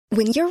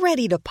When you're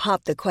ready to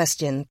pop the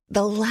question,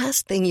 the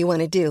last thing you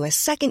want to do is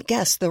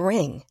second-guess the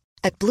ring.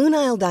 At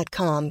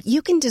BlueNile.com,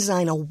 you can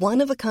design a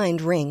one-of-a-kind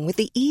ring with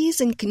the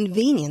ease and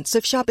convenience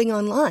of shopping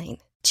online.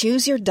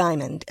 Choose your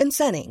diamond and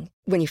setting.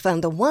 When you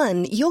find the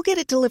one, you'll get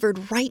it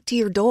delivered right to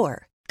your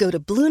door. Go to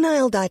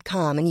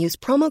BlueNile.com and use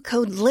promo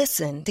code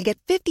LISTEN to get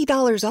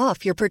 $50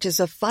 off your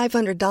purchase of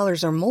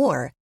 $500 or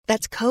more.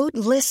 That's code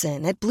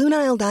LISTEN at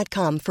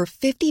BlueNile.com for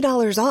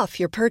 $50 off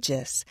your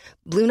purchase.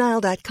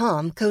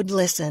 BlueNile.com, code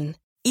LISTEN.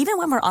 Even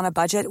when we're on a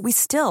budget, we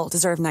still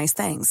deserve nice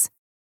things.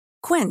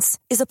 Quince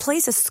is a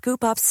place to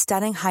scoop up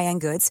stunning high-end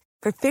goods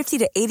for 50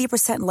 to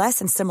 80% less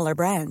than similar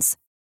brands.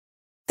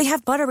 They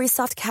have buttery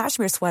soft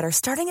cashmere sweaters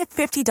starting at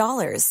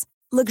 $50,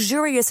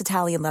 luxurious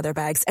Italian leather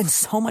bags, and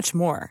so much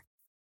more.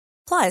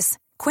 Plus,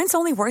 Quince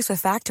only works with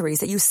factories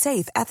that use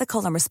safe,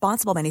 ethical, and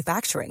responsible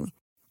manufacturing.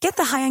 Get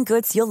the high-end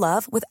goods you'll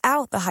love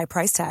without the high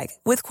price tag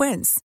with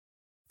Quince.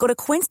 Go to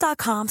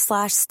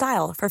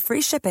quince.com/style for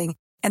free shipping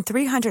and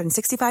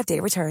 365-day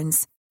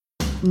returns.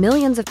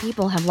 Millions of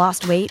people have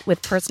lost weight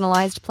with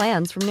personalized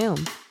plans from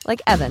Noom.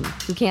 Like Evan,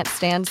 who can't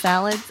stand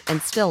salads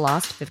and still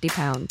lost 50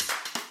 pounds.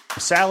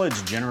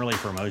 Salads generally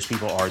for most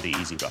people are the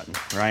easy button,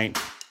 right?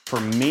 For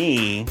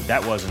me,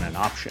 that wasn't an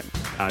option.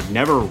 I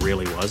never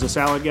really was a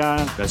salad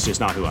guy. That's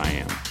just not who I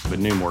am. But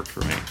Noom worked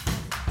for me.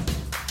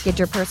 Get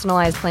your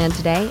personalized plan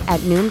today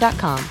at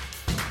Noom.com.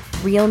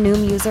 Real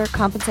Noom user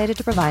compensated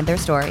to provide their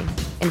story.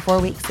 In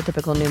 4 weeks, the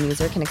typical Noom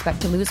user can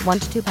expect to lose 1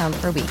 to 2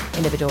 pounds per week.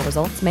 Individual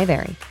results may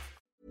vary.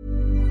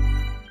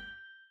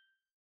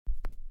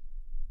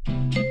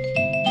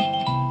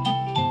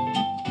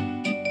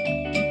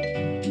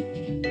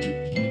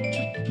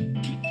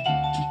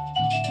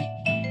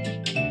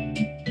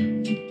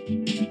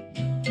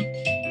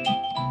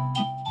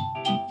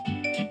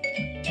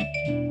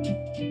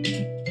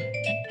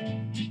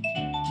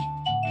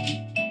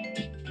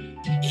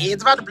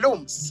 Edvard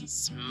Bloms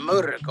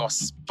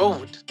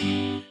smörgåsbord.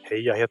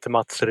 Hej, jag heter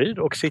Mats Ryd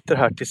och sitter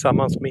här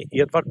tillsammans med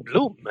Edvard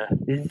Blom.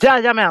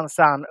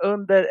 Jajamensan,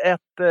 under ett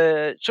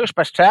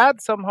körsbärsträd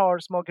som har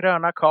små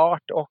gröna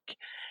kart och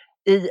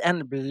i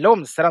en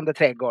blomstrande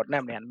trädgård,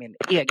 nämligen min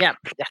egen.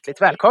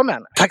 Hjärtligt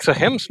välkommen. Tack så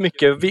hemskt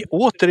mycket. Vi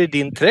åter i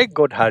din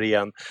trädgård här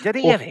igen. Ja, det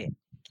är vi.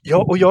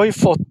 Ja, och jag har ju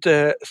fått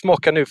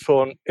smaka nu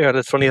från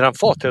ölet från eran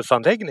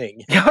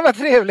fathölsanläggning. Ja, vad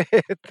trevligt.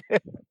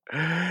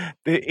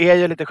 Det är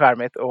ju lite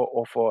charmigt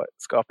att få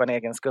skapa en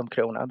egen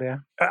skumkrona.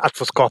 Att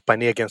få skapa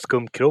en egen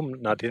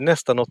skumkrona, det är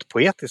nästan något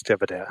poetiskt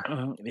över det.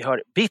 Vi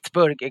har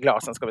Bitburg i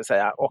glasen ska vi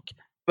säga. Och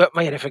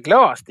vad är det för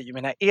glas? Det är ju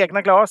mina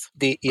egna glas.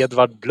 Det är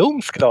Edvard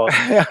Bloms glas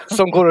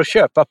som går att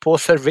köpa på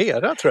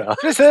Servera, tror jag.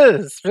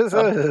 Precis.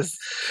 Ja.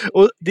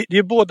 Och det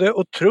är både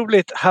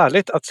otroligt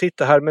härligt att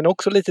sitta här men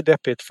också lite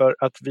deppigt för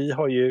att vi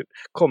har ju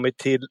kommit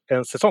till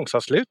en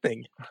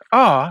säsongsavslutning.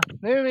 Ja,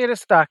 nu är det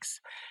så dags.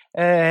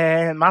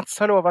 Mats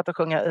har lovat att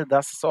sjunga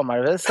Idas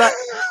sommarvisa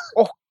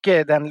och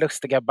den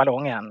lustiga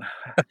ballongen.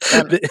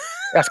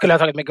 Jag skulle ha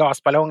tagit med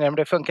gasballonger men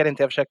det funkade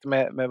inte. Jag försökte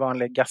med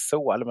vanlig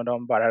gasol men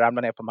de bara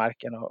ramlade ner på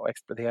marken och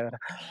exploderade.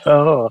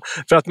 Ja,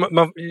 för att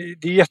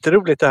det är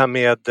jätteroligt det här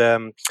med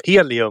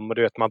helium och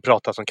du vet man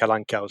pratar som Kalle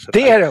Anka och så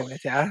det är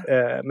roligt, ja.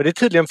 Men det är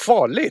tydligen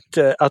farligt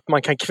att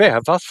man kan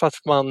kvävas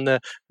fast man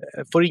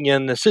får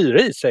ingen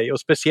syre i sig och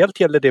speciellt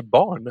gäller det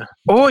barn.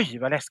 Oj,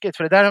 vad läskigt,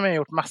 för det där har man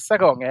gjort massa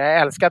gånger. Jag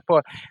har älskat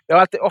på, det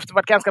har ofta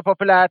varit ganska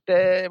populärt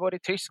både i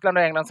Tyskland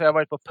och England, så jag har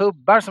varit på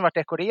pubbar som varit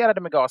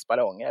dekorerade med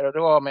gasballonger och då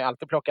har man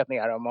alltid plockat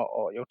ner dem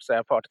och gjort så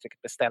här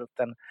partytrycket, beställt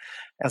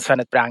en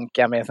Svennet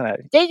Branca med sån här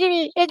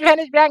en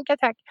Svennet Branca,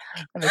 tack.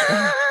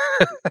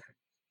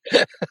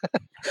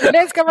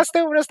 Den ska vara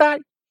stor och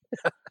stark.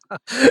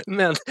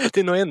 Men det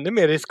är nog ännu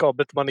mer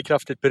riskabelt om man är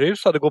kraftigt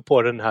berusad och går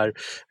på den här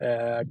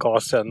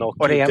gasen.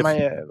 Och det är man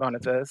ju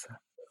vanligtvis.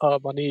 Ja,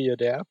 man är ju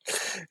det.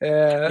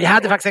 Vi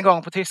hade faktiskt en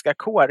gång på tyska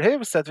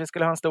kårhuset. Vi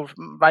skulle ha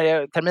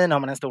varje termin har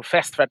man en stor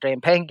fest för att dra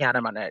in pengar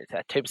när man är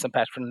 1000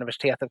 personer från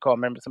universitetet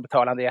kommer som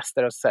betalande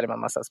gäster och så säljer man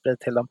massa sprit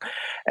till dem.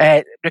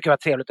 Det brukar vara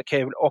trevligt och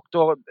kul. Och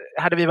då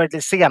hade vi varit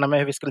lite sena med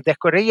hur vi skulle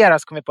dekorera.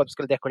 Så kom vi på att vi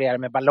skulle dekorera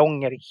med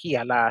ballonger i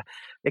hela.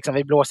 Liksom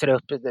vi blåser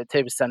upp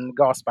 1000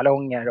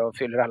 gasballonger och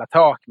fyller alla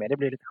tak med. Det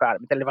blir lite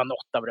charmigt. Eller det var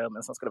något av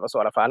rummen som skulle vara så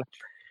i alla fall.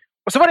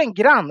 Och så var det en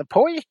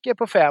grannpojke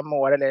på 5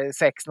 år eller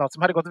 6 något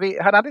som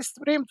han hade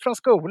rymt från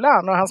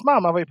skolan och hans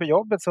mamma var ju på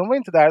jobbet så hon var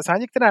inte där, så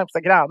han gick till närmsta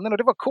grannen och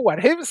det var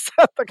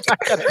kårhuset och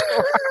knackade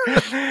på.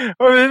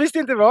 Och vi visste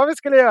inte vad vi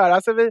skulle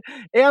göra, så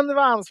en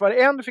var ansvarig,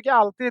 en fick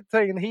alltid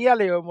ta in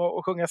helium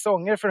och sjunga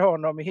sånger för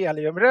honom i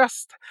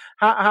heliumröst.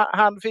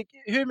 Han fick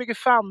hur mycket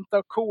Fanta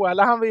och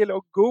cola han ville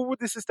och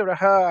godis i stora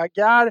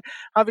högar.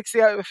 Han fick se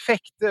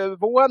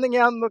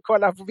effektvåningen och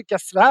kolla på vilka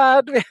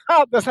svärd vi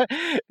hade. Så,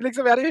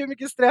 liksom, vi hade hur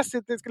mycket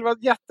stressigt det skulle vara var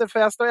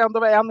jättefest och ändå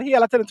var en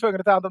hela tiden tvungen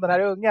att ta hand om den här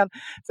ungen.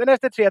 Sen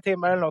efter 3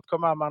 timmar eller något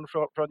kom mamman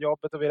från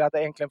jobbet och ville att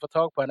äntligen få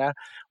tag på henne.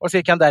 Och så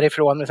gick han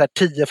därifrån med så här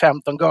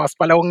 10-15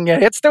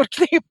 gasballonger i ett stort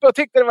knipp och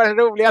tyckte det var den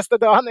roligaste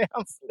dagen i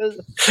hans liv.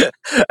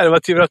 Det var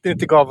tur att ni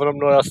inte gav honom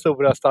några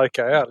stora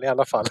starka öl i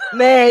alla fall.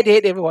 Nej,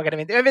 det vågade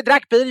vi inte. Men vi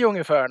drack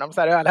Birjunge för honom,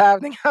 så här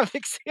ölhävning han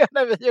fick se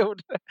när vi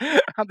gjorde det.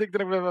 Han tyckte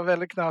det var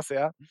väldigt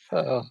knasiga.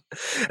 Ja.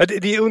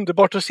 Det är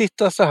underbart att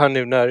sitta så här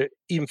nu när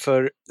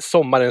inför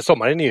sommaren.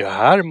 Sommaren är ju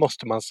här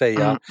måste man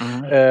säga.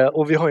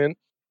 Och vi har ju en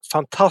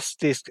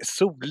fantastisk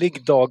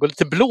solig dag och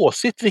lite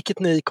blåsigt, vilket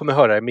ni kommer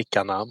höra i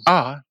mickarna.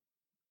 Ja,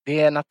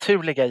 det är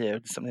naturliga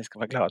ljud som ni ska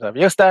vara glada över.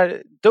 Just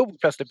där dog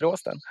plötsligt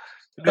blåsten.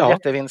 Det blev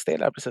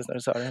jättevindstilla precis när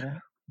du sa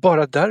det.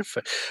 Bara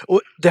därför.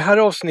 Och det här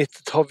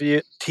avsnittet har vi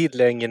ju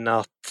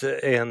tillägnat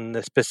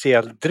en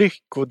speciell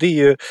dryck och det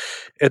är ju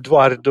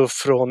Eduardo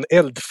från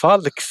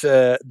Eldfalks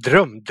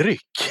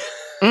drömdryck.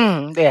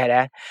 Det är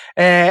det.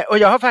 Och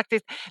jag har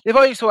faktiskt, det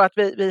var ju så att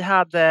vi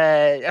hade,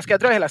 jag ska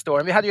dra hela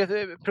storyn, vi hade ju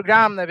ett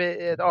program,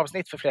 ett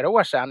avsnitt för flera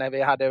år sedan när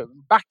vi hade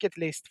bucket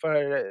list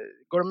för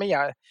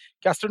gourmet,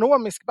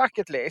 gastronomisk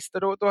bucket list.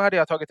 Och då hade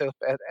jag tagit upp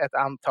ett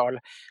antal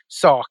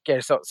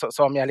saker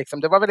som jag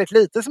liksom, det var väldigt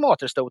lite som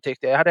återstod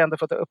tyckte jag. Jag hade ändå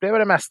fått uppleva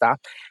det mesta.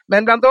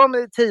 Men bland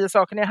de 10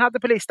 sakerna jag hade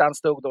på listan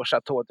stod då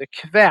Chateau de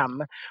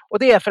Quem. Och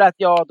det är för att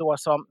jag då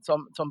som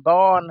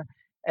barn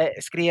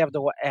skrev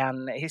då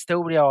en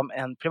historia om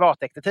en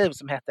privatdetektiv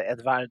som hette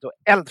Eduardo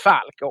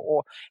Eldfalk.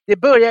 Och det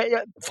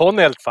börjar...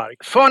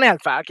 Från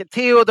Eldfalk.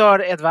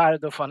 Theodor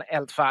Eduardo von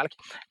Eldfalk.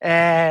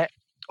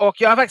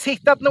 Och jag har faktiskt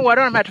hittat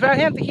några av de här. Tyvärr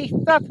har jag inte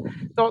hittat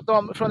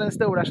de från den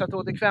stora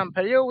Chateau de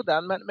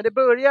Quem-perioden. Men det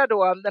börjar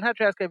då, den här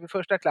tror jag skrev i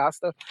första klass.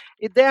 Då.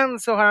 I den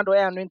så har han då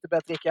ännu inte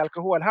börjat dricka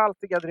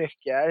alkoholhaltiga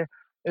drycker.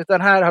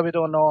 Utan här har vi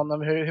då någon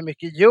om hur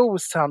mycket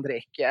juice han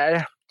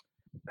dricker.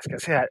 Jag ska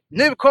se här.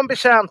 Nu kom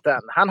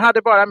betjänten. Han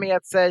hade bara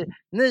med sig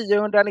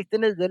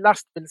 999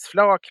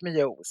 lastbilsflak med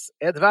juice.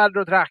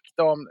 Eduardo drack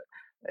dem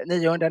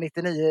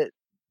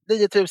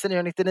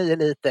 9999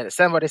 liter.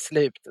 Sen var det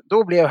slut.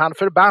 Då blev han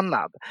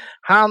förbannad.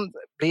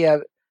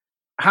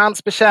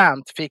 Hans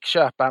betjänt fick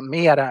köpa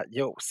mera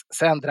juice.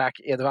 Sen drack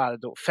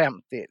Eduardo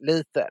 50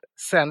 liter.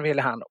 Sen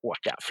ville han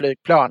åka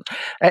flygplan.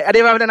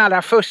 Det var väl den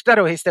allra första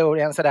då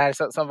historien så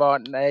där, som var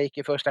när jag gick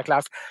i första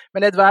klass.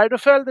 Men Eduardo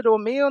följde då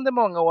med under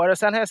många år. Och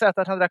sen har jag sett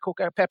att han drack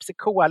Pepsi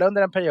Cola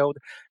under en period.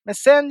 Men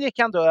sen gick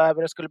han då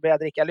över och skulle börja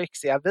dricka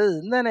lyxiga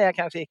viner när jag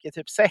kanske gick i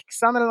typ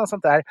 6:an eller något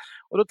sånt där.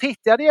 Och då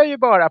tittade jag ju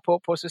bara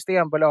på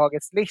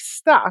Systembolagets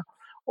lista.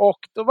 Och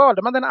då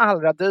valde man den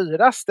allra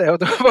dyraste och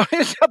då var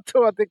det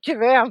Chateau de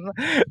Quem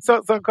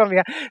som kom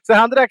med. Så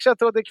han drack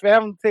Chateau de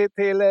Quem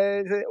till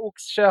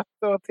oxkött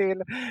och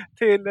till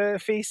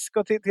fisk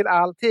och till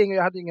allting.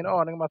 Jag hade ingen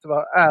aning om att det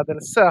var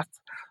ädelsött.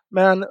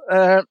 Men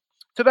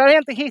tyvärr har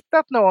jag inte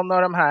hittat någon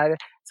av de här.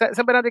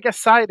 Sen började jag dricka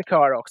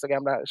Sidecar också,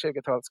 gamla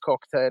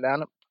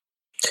 20-talscocktailen.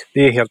 Det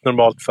är helt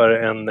normalt för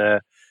en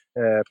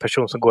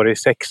person som går i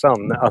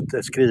 6:an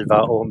att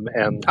skriva om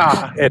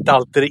ett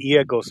alter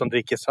ego som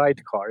dricker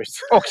sidecars.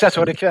 Och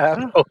Chateau de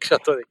Quem.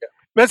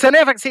 Men sen har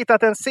jag faktiskt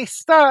hittat den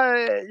sista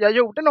jag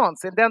gjorde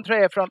någonsin. Den tror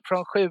jag är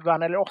från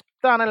 7:an eller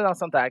 8:an eller något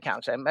sånt där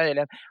kanske.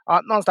 Möjligen.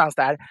 Ja, någonstans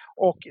där.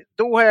 Och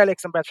då har jag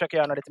liksom börjat försöka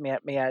göra något lite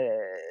mer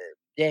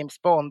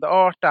James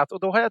Bond-artat. Och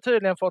då har jag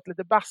tydligen fått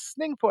lite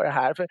bassning på det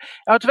här. För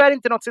jag har tyvärr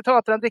inte något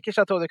citat där han dricker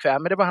Chateau de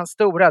Quem. Men det var hans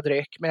stora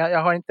dryck. Men jag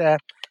har inte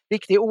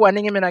riktig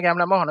ordning i mina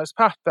gamla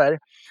manuspapper.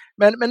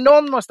 Men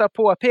någon måste ha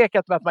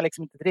påpekat att man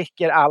liksom inte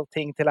dricker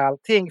allting till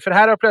allting. För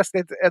här har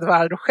plötsligt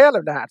Eduardo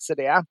själv lärt sig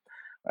det.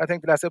 Jag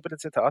tänkte läsa upp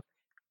ett citat.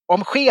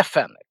 Om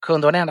chefen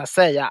kunde hon endast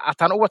säga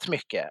att han åt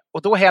mycket.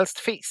 Och då helst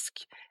fisk.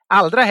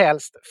 Allra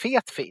helst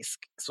fet fisk.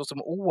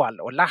 Såsom ål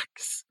och lax.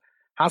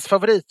 Hans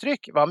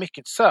favoritdryck var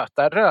mycket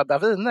söta röda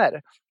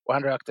viner. Och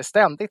han rökte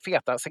ständigt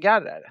feta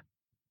cigarrer.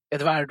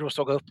 Eduardo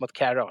såg upp mot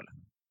Carol.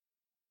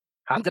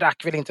 Han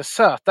drack väl inte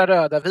söta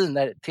röda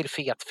viner till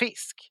fet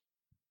fisk?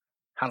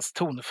 Hans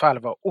tonfall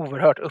var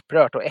oerhört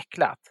upprört och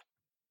äcklat.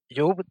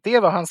 Jo, det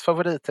var hans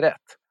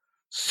favoriträtt.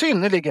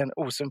 Synnerligen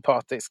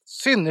osympatiskt.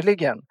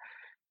 Synnerligen.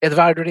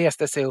 Eduardo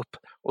reste sig upp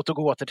och tog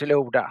åter till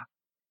orda.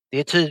 Det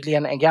är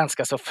tydligen en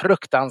ganska så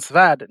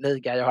fruktansvärd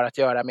liga jag har att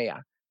göra med.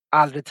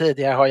 Aldrig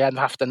tidigare har jag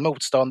haft en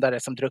motståndare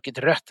som druckit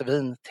rött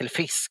vin till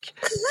fisk.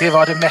 Det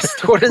var det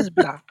mest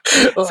horribla.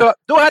 Så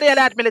då hade jag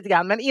lärt mig lite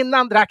grann. Men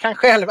innan drack han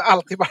själv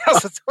alltid bara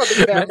så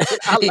det väl till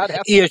alla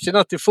rätt. Erkänn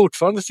att du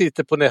fortfarande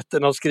sitter på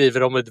nätten och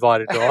skriver om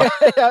Eduardo.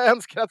 Jag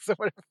önskar att så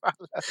var det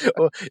fallet.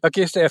 Och jag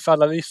kan ju säga för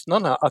alla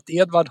lyssnarna att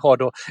Edvard har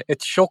då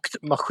ett tjockt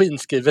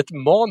maskinskrivet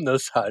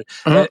manus här.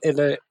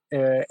 Eller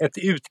ett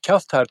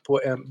utkast här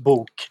på en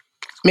bok.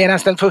 Medan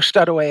den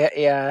första då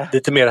är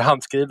lite mer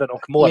handskriven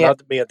och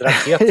målad med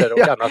raketer och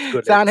ja, annat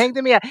gulligt. Så han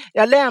hängde med.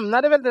 Jag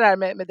lämnade väl det där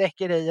med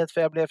deckeriet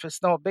för jag blev för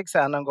snobbig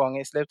sen någon gång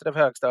i slutet av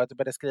högstadiet och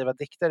började skriva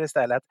dikter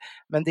istället.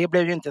 Men det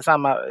blev ju inte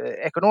samma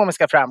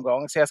ekonomiska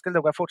framgång så jag skulle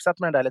nog ha fortsatt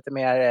med den där lite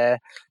mer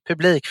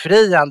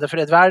publikfriande för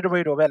Eduardo var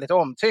ju då väldigt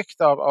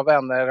omtyckt av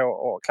vänner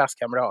och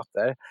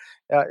klasskamrater.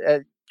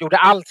 gjorde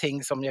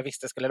allting som jag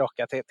visste skulle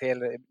locka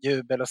till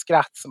jubel och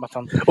skratt. Som att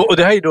han... och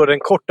det här är då den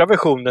korta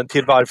versionen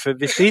till varför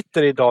vi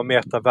sitter idag med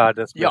ett av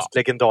världens mest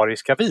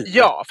legendariska vin.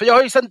 Ja, för jag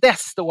har ju sedan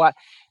dess då,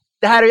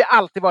 det här har ju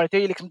alltid varit, det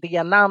är ju liksom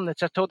det namnet,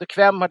 Chateau de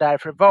Quem har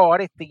därför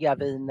varit det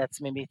vinet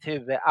som i mitt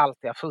huvud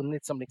alltid har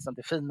funnits som liksom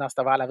det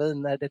finaste av alla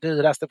viner, det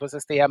dyraste på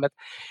systemet.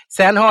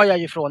 Sen har jag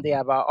ju från det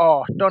jag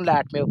var 18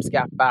 lärt mig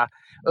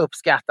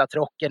uppskatta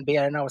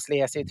Trockenbeeren och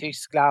Schlesien i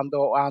Tyskland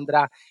och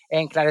andra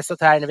enklare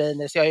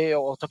sauternviner,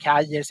 och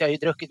Tokajer, så jag har ju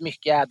druckit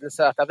mycket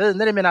ädelsöta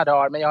viner i mina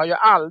dagar, men jag har ju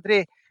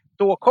aldrig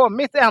då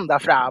kommit ända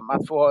fram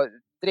att få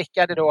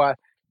dricka det då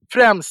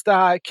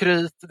främsta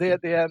kryt,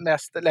 det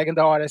mest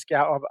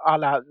legendariska av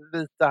alla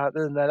vita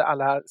viner,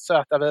 alla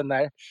söta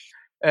viner.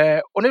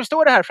 Och nu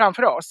står det här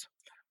framför oss.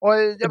 Och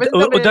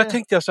där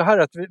tänkte jag så här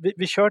att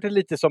vi kör det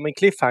lite som en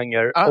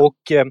cliffhanger och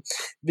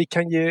vi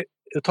kan ju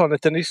ta en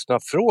liten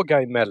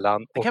lyssnarfråga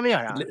emellan. Det kan vi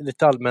göra.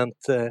 Lite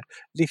allmänt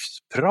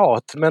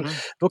livsprat. Men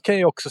då kan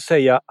jag också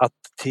säga att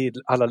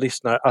till alla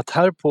lyssnare att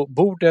här på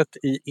bordet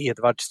i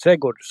Edvards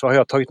trädgård så har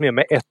jag tagit med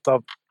mig ett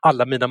av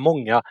alla mina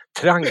många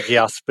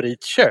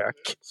Trangia-spritkök.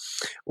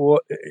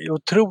 Och är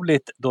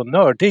otroligt då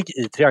nördig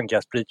i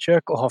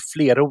Trangia-spritkök och har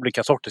flera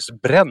olika sorters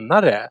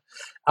brännare.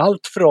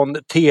 Allt från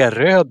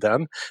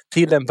teröden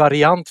till en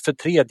variant för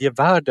tredje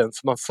världen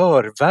som man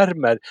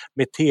förvärmer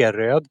med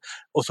teröd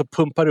och så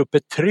pumpar upp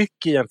ett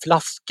tryck i en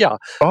flaska.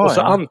 Och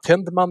så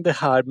antänder man det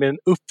här med en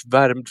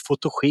uppvärmd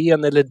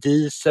fotogen eller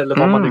diesel eller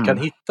vad man nu kan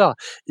hitta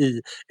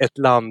i ett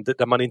land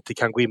där man inte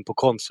kan gå in på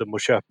Konsum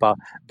och köpa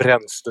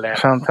bränsle.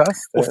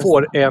 Fantastiskt. Och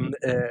får en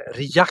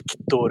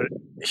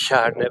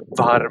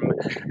reaktorkärnvarm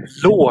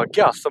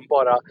låga som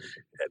bara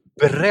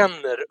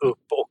bränner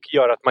upp och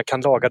gör att man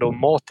kan laga då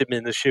mat i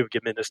minus 20,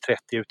 minus 30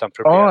 utan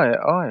problem.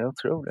 Oj,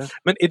 otroligt.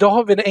 Men idag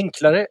har vi en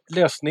enklare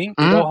lösning.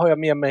 Idag har jag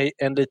med mig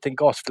en liten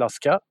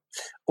gasflaska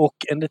och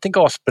en liten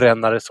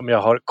gasbrännare som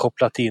jag har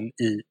kopplat in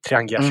i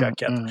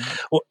Trangia-köket.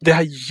 Och det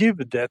här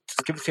ljudet,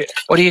 ska vi se.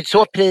 Och det är ju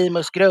så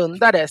Primus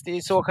grundades. Det är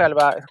ju så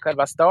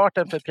själva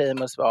starten för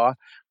Primus var.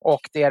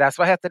 Och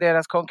vad hette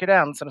deras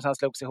konkurrent som sen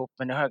slogs ihop,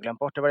 men nu har jag glömt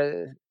bort. Det var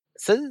det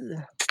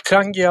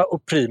Trangia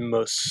och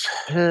Primus.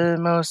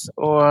 Primus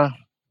och...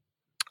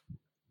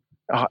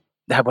 Ja,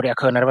 det här borde jag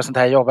kunna. Det var sånt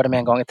här jag jobbade med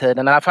en gång i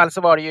tiden. I alla fall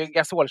så var det ju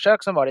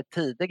gasolkök som var det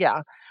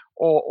tidiga.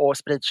 Och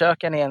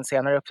spritköken är en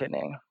senare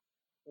uppfinning.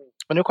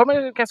 Men nu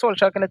kommer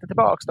gasolköken lite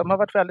tillbaks. De har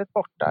varit väldigt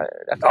borta.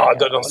 Ja,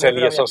 de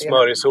säljer som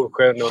smör i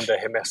Solsjön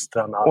under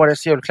hemestrarna.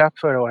 Årets julklapp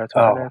förra året.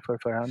 Ja.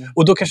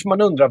 Och då kanske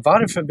man undrar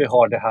varför vi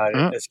har det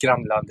här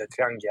skramlande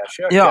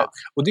Trangia-köket. Ja.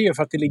 Och det är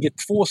för att det ligger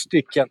 2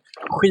 stycken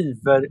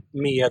skivor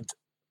med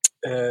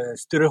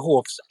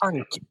Sturehovs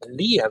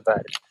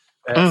anklever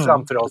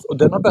framför oss. Och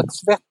den har börjat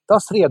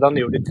svettas redan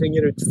nu. Det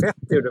tränger ut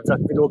fett ur den för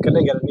att vi råkar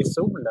lägga den i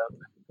solen.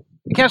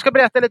 Vi kanske ska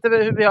berätta lite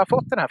hur vi har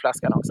fått den här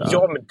flaskan också.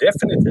 Ja, men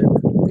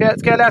definitivt.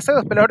 Ska jag läsa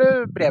upp eller har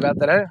du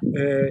brevet eller?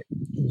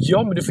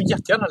 Ja, men du får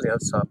jättegärna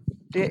läsa.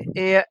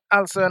 Det är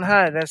alltså en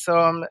herre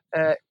som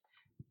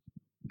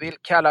vill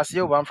kallas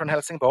Johan från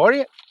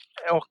Helsingborg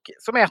och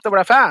som är ett av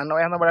våra fan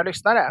och en av våra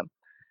lyssnare.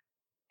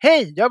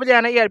 Hej, jag vill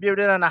gärna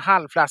erbjuda denna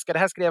halvflaska. Det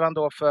här skrev han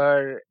då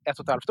för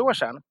 1,5 år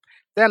sedan.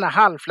 Denna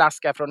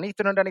halvflaska från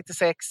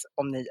 1996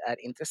 om ni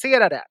är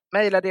intresserade.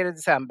 Mailade er i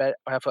december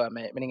har jag för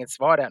mig, men inget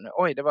svar ännu.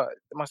 Oj, det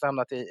måste ha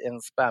hamnat i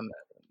en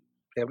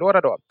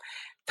spam-brevlåda då.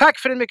 Tack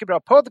för en mycket bra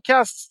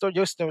podcast. Står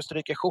just nu och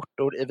stryker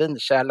skjortor i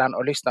vinkällan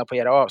och lyssnar på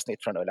era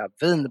avsnitt från Ulla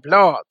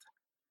Vinblad.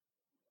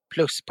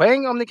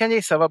 Pluspoäng om ni kan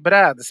gissa vad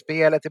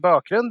brädspelet i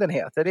bakgrunden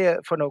heter.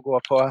 Det får nog gå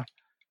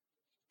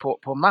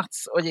på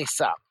Mats och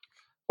gissa.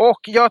 Och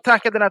jag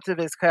tackade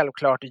naturligtvis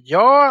självklart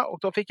ja. Och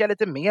då fick jag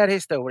lite mer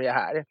historia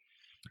här.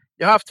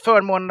 Jag har haft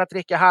förmånen att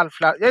dricka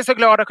halvflaska. Jag är så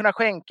glad att kunna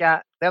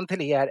skänka den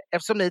till er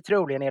eftersom ni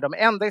troligen är de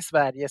enda i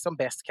Sverige som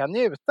bäst kan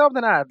njuta av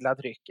den ädla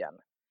drycken.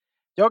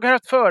 Jag har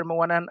haft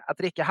förmånen att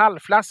dricka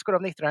halvflaskor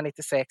av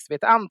 1996 vid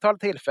ett antal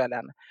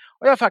tillfällen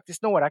och jag har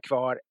faktiskt några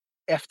kvar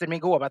efter min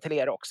gåva till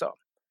er också.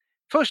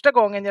 Första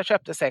gången jag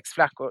köpte 6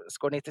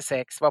 flaskor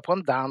 96 var på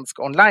en dansk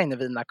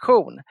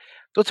online-vinaktion.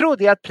 Då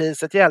trodde jag att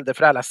priset gällde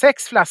för alla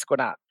 6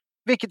 flaskorna,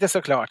 vilket det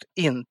såklart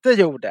inte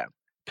gjorde.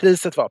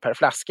 Priset var per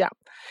flaska.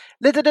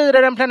 Lite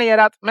dyrare än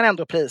planerat men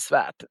ändå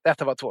prisvärt.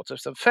 Detta var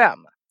 2005.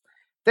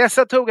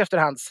 Dessa tog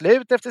efterhand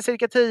slut efter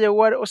cirka 10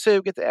 år och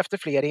suget efter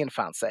fler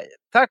infann sig.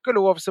 Tack och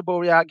lov så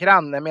bor jag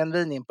granne med en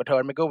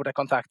vinimportör med goda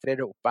kontakter i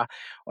Europa.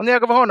 Och när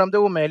jag gav honom det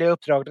omöjliga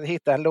uppdraget att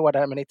hitta en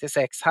låda med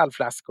 96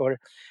 halvflaskor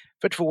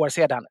för 2 år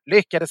sedan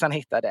lyckades han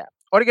hitta det.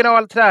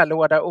 Original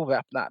trälåda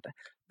oöppnad.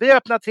 Vi har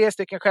öppnat 3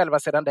 stycken själva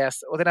sedan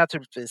dess och det är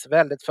naturligtvis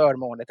väldigt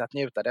förmånligt att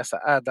njuta dessa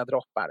ädla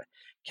droppar.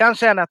 Kan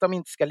känna att de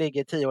inte ska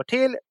ligga i 10 år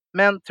till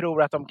men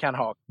tror att de kan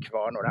ha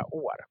kvar några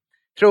år.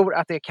 Tror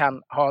att det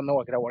kan ha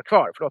några år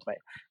kvar. Förlåt mig.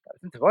 Jag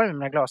vet inte vad det är med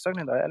mina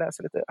glasögon idag. Jag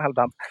läser lite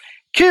halvdant.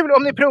 Kul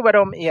om ni provar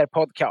dem i er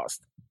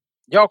podcast.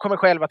 Jag kommer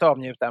själv att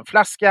avnjuta en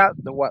flaska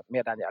då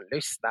medan jag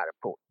lyssnar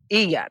på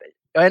er.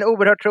 Jag är en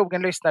oerhört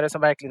trogen lyssnare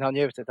som verkligen har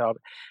njutit av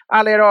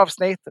alla era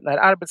avsnitt. När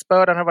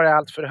arbetsbördan har varit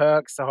allt för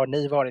hög så har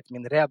ni varit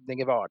min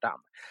räddning i vardagen.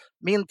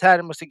 Min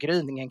termos i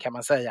gryningen kan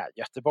man säga,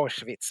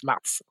 Göteborgsvits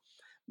Mats.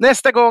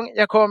 Nästa gång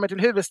jag kommer till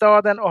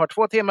huvudstaden och har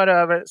 2 timmar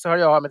över så har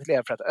jag mig till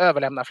er för att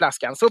överlämna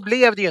flaskan. Så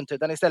blev det ju inte,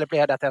 utan istället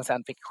blev det att den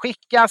sen fick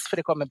skickas för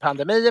det kom en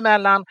pandemi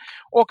emellan.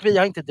 Och vi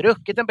har inte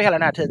druckit den på hela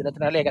den här tiden utan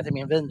den har legat i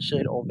min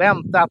vinkyl och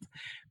väntat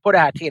på det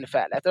här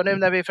tillfället. Och nu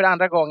när vi för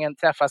andra gången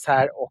träffas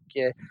här och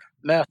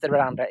möter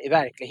varandra i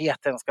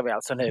verkligheten ska vi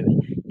alltså nu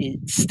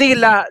i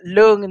stilla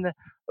lugn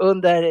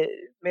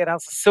medan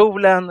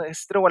solen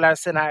strålar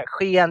sina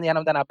sken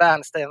genom denna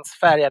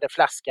bärnstensfärgade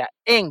flaska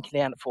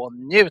äntligen få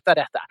njuta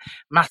detta.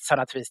 Mats har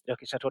naturligtvis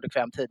druckit Chateau de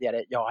Quem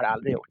tidigare, jag har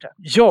aldrig gjort det.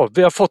 Ja,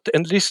 vi har fått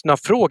en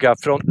lyssnarfråga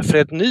från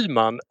Fred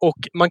Nyman och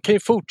man kan ju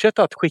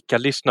fortsätta att skicka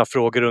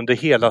lyssnarfrågor under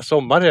hela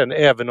sommaren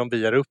även om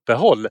vi är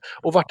uppehåll.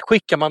 Och vart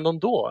skickar man dem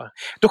då?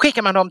 Då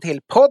skickar man dem till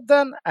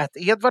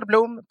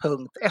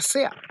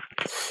podden@edvardblom.se.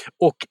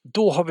 Och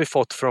då har vi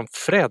fått från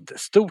Fred,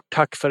 stort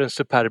tack för en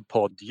superb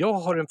podd. Jag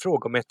har en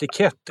fråga om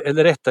etikett,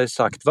 eller rättare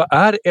sagt, vad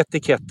är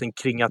etiketten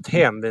kring att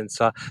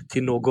hänvisa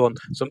till någon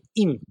som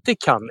inte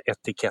kan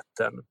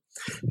etiketten?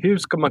 Hur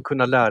ska man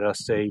kunna lära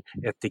sig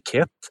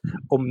etikett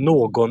om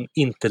någon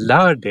inte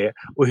lär det?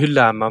 Och hur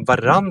lär man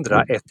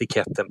varandra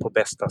etiketten på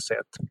bästa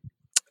sätt?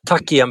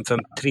 Tack igen för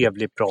en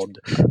trevlig podd.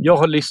 Jag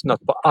har lyssnat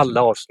på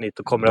alla avsnitt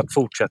och kommer att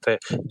fortsätta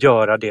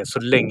göra det så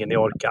länge ni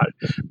orkar.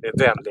 Med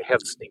vänlig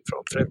hälsning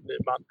från Fred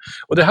Nyman.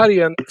 Och det här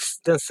är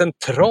den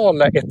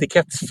centrala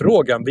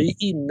etikettsfrågan. Vi är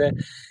inne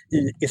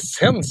i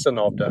essensen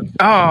av den.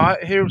 Ja,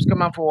 hur ska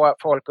man få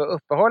folk att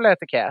uppehålla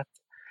etikett?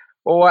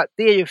 Och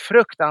det är ju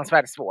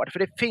fruktansvärt svårt, för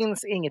det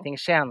finns ingenting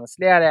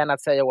känsligare än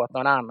att säga åt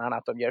någon annan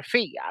att de gör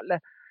fel.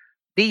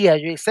 Det är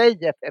ju i sig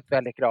ett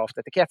väldigt gravt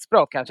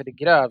etikettsbrott, kanske det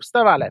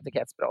grövsta av alla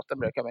etikettsbrotten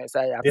brukar man ju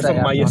säga. Det är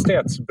som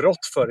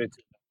majestätsbrott förr i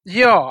tiden.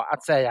 Ja,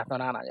 att säga att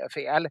någon annan gör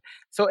fel.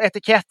 Så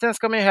etiketten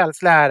ska man ju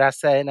helst lära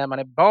sig när man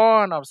är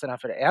barn av sina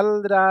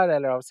föräldrar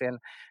eller av sin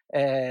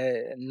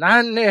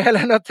nanny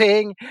eller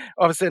någonting,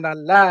 av sina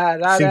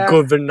lärare. Sin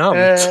guvernant.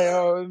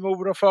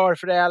 Mor- och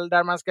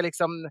farföräldrar. Man ska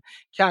liksom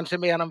kanske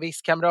med någon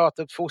viss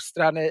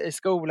kamratuppfostran i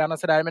skolan och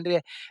sådär. Men det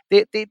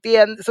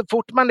är, så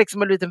fort man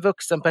liksom är en liten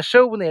vuxen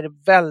person är det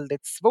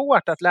väldigt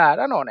svårt att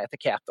lära någon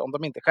etikett om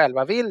de inte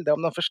själva vill det.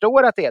 Om de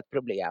förstår att det är ett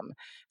problem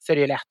så är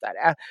det ju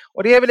lättare.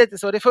 Och det är väl lite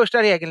så, det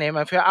första regeln är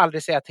man får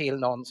aldrig säga till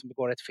någon som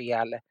begår ett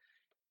fel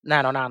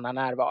när någon annan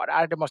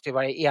närvarar. Det måste ju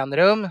vara i en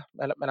rum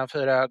mellan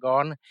 4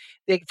 ögon.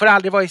 Det får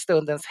aldrig vara i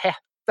stundens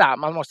hetta.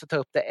 Man måste ta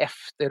upp det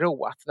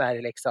efteråt. När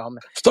det liksom...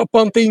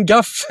 Stoppa inte in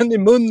gaffeln i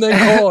munnen,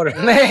 kar!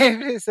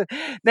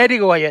 Nej, det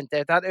går ju inte.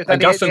 Utan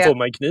gaffeln får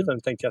man i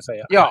kniven, tänkte jag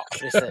säga. Ja,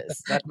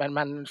 precis.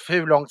 Men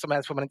hur långt som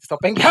helst får man inte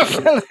stoppa in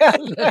gaffeln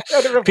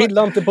heller.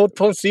 Pilla inte på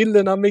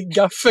tonsillerna med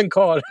gaffeln,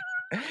 kar!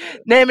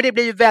 Nej, men det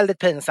blir ju väldigt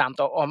pinsamt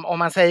om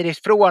man säger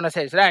ifrån och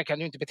säger så där kan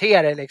du inte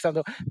bete dig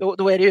liksom.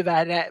 Då är det ju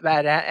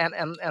värre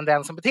än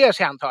den som beter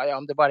sig, antar jag,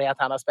 om det bara är att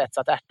han har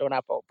spetsat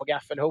ärtorna på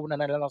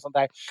gaffelhornen eller något sånt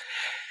där.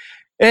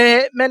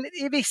 Men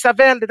i vissa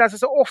alltså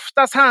så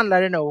oftast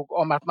handlar det nog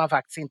om att man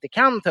faktiskt inte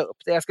kan ta upp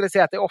det. Jag skulle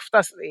säga att det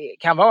oftast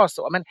kan vara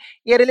så. Men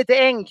är det lite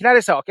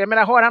enklare saker? Jag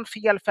menar, har han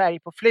fel färg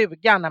på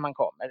flugan när man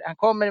kommer? Han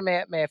kommer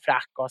med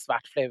frack och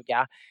svart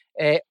fluga.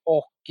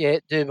 Och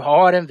du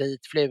har en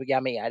vit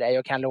fluga med dig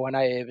och kan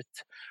låna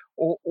ut.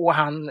 Och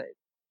han...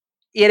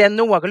 Är det en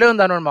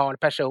någorlunda normal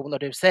person och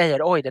du säger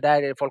oj, det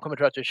där, folk kommer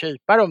tro att du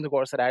kypar om du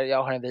går så där,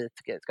 jag har en vit,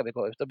 ska vi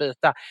gå ut och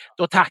byta?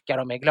 Då tackar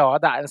de är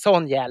glada. En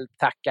sån hjälp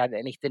tackar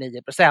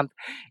 99%.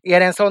 Är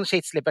det en sån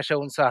kitslig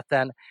person så att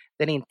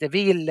den inte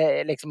vill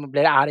liksom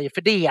blir arg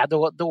för det,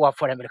 då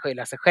får den väl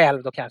skylla sig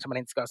själv. Då kanske man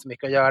inte ska ha så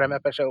mycket att göra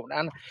med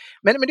personen.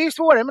 Men det är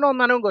svårare med någon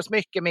man umgås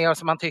mycket med och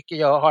som man tycker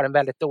jag har en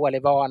väldigt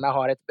dålig vana,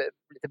 har ett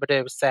lite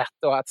burdust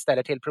sätt och att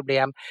ställa till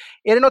problem.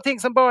 Är det någonting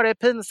som bara är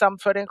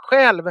pinsamt för den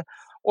själv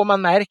och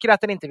man märker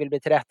att den inte vill bli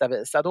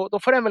tillrättavisad, då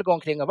får den väl gå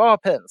omkring och vara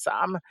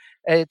pinsam.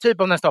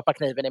 Typ om den stoppar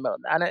kniven i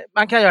munnen.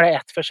 Man kan göra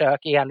ett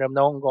försök i en rum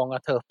någon gång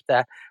att ta upp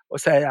det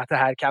och säga att det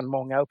här kan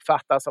många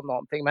uppfatta som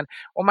någonting. Men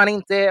om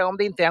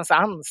det inte är ens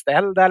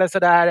anställda eller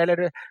sådär,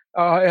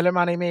 eller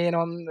man är med i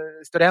någon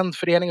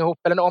studentförening ihop,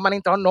 eller om man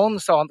inte har någon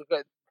sån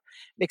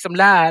liksom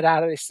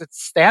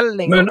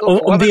lärarställning. Men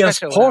om det är ens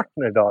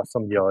partner då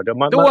som gör det?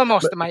 Då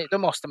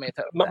måste man ju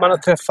ta upp det. Man har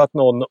träffat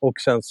någon och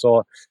sen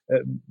så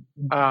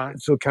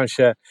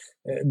kanske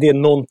det är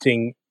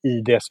någonting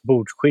i dess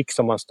bordsskick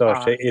som man stör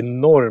sig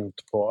enormt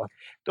på.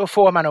 Då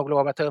får man nog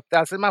lov att ta upp det.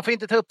 Alltså man får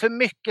inte ta upp för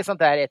mycket sånt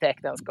där i ett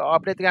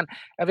äktenskap. Lite grann,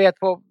 jag vet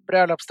på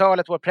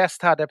bröllopstalet vår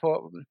präst hade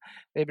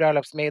i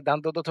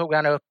bröllopsmiddagen, då tog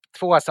han upp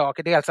 2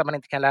 saker. Dels att man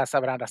inte kan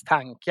läsa varandras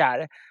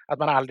tankar. Att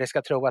man aldrig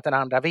ska tro att den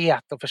andra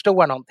vet och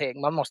förstår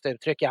någonting. Man måste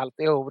uttrycka allt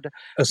i ord.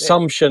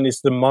 Assumption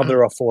is the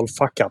mother of all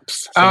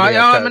fuck-ups.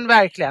 Ja, men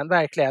verkligen.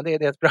 Det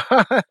är ett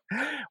bra.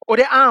 Och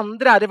det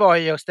andra, det var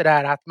ju just det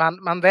där att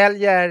man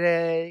väljer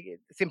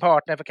sin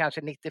partner för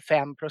kanske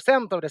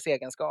 95% av dess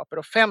egenskaper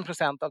och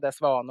 5% av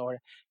dess vanor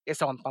är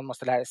sånt man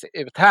måste lära sig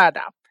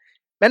uthärda.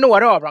 Men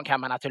några av dem kan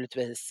man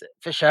naturligtvis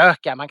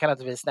försöka. Man kan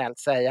naturligtvis snällt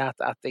säga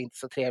att det inte är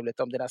så trevligt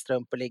om dina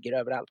strumpor ligger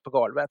överallt på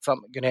golvet,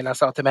 som Gunilla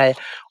sa till mig.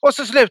 Och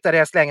så slutar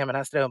jag slänga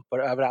mina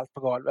strumpor överallt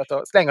på golvet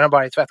och slänger dem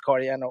bara i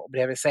tvättkorgen och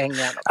bredvid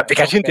sängen. Det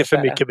kanske inte är för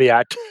mycket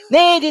begärt.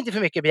 Nej, det är inte för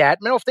mycket begärt.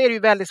 Men ofta är det ju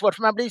väldigt svårt,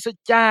 för man blir så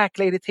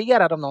jäkla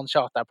irriterad om någon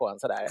tjatar på en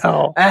sådär.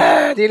 Ja.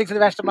 Det är liksom det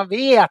värsta man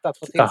vet, att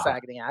få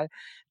tillsägningar.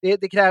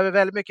 Det kräver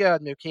väldigt mycket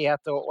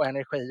ödmjukhet och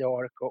energi och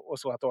ork och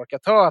så att orka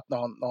ta att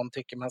någon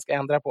tycker man ska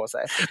ändra på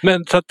sig.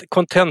 Men så att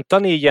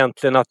kontentan är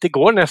egentligen att det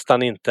går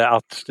nästan inte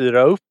att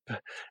styra upp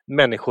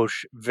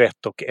människors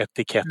vett och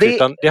etikett,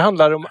 utan det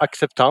handlar om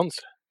acceptans.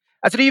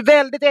 Alltså det är ju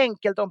väldigt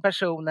enkelt om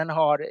personen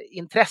har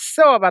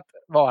intresse av att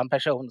vara en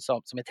person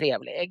som är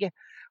trevlig.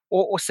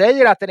 Och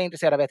säger att den är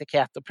intresserad av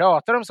etikett och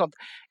pratar om sånt.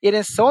 Är det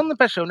en sån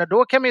person,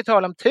 då kan man ju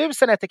tala om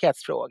 1000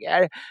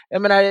 etikettsfrågor.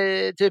 Jag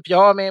menar, typ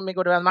jag med min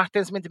gode vän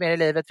Martin som inte är med i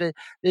livet,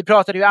 vi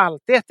pratade ju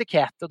alltid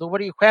etikett, och då var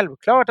det ju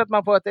självklart att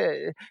man på ett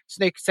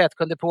snyggt sätt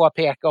kunde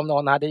påpeka om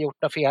någon hade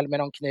gjort något fel med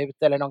någon knut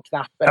eller någon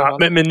knapp. Eller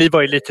någon men ni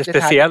var ju lite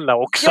speciella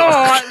också.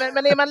 Ja,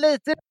 men är man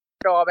lite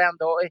av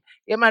ändå,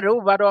 är man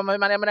road om, jag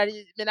menar,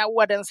 mina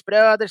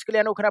ordensbröder skulle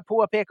jag nog kunna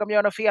påpeka om jag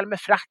gör något fel med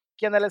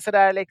fracken eller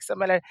sådär liksom,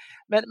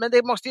 men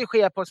det måste ju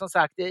ske på, som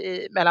sagt,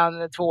 mellan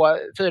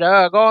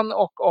 2-4 ögon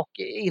och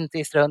inte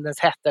i stundens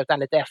hetta, utan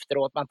lite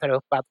efteråt man tar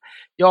upp att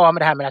men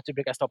det här med att du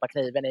brukar stoppa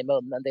kniven i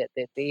munnen,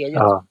 det är ju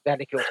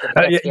väldigt grovt.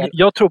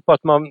 Jag tror på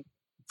att man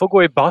får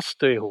gå i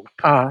bastu ihop.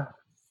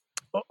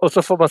 Och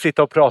så får man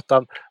sitta och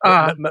prata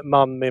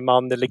man med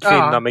man eller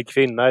kvinna med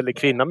kvinna, eller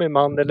kvinna med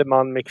man eller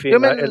man med kvinna. Jo,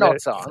 men eller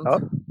något sånt. Ja.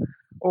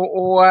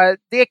 Och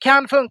det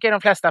kan funka i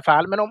de flesta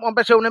fall, men om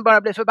personen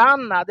bara blir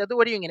förbannad,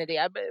 då är det ju ingen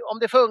idé. Om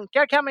det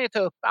funkar kan man ju ta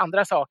upp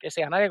andra saker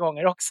senare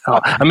gånger också.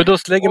 Ja, men då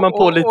slänger man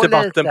på lite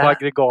vatten på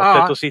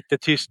aggregatet och sitter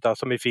tysta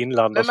som i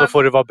Finland, och så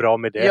får det vara bra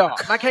med det. Ja,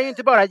 man kan ju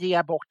inte bara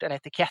ge bort en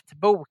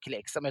etikettbok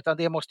liksom, utan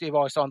det måste ju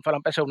vara i sånt fall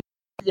om personen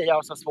jag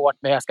har så svårt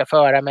med, jag ska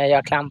föra mig,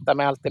 jag klantar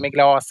mig alltid med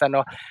glasen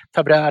och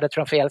tar brödet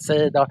från fel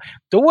sida.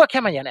 Då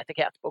kan man ge en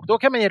etikettbok. Då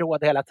kan man ge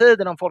råd hela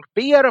tiden. Om folk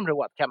ber om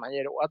råd kan man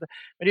ge råd.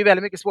 Men det är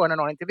väldigt mycket svårare när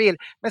någon inte vill.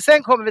 Men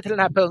sen kommer vi till den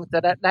här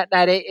punkten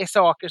där det är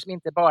saker som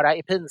inte bara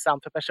är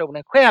pinsamt för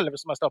personen själv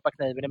som har stoppat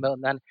kniven i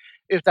munnen,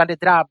 utan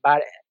det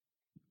drabbar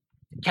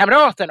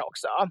kamraten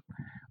också.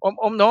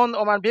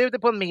 Om man bjuder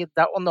på en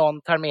middag och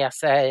någon tar med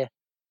sig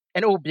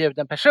en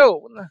objuden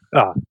person.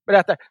 Ja.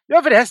 Berättar,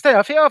 förresten,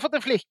 jag har fått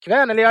en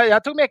flickvän, eller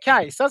jag tog med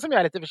Kajsa som jag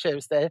är lite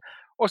förtjust i.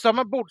 Och så har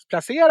man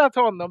bordsplacerat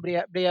honom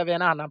bredvid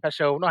en annan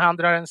person, och han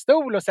drar en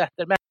stol och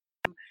sätter med,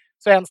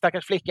 så en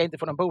stackars flicka inte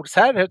får någon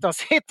bordsherre utan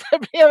sitter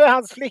bredvid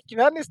hans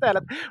flickvän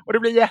istället. Och det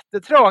blir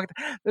jättetrångt.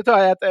 Nu tar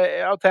jag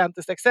ett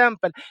autentiskt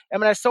exempel. Jag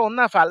menar, i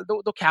sådana fall,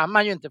 då kan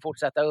man ju inte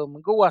fortsätta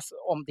umgås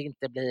om det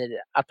inte blir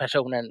att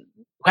personen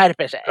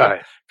skärper sig.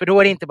 Nej. För då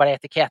är det inte bara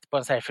etikett på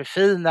en så här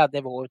förfinad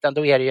nivå, utan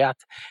då är det ju att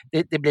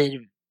det blir...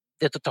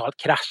 det totalt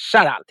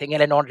kraschar allting,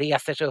 eller någon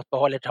reser sig upp och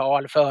håller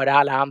tal före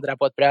alla andra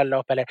på ett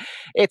bröllop, eller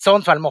i ett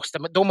sånt fall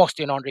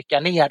måste ju någon rycka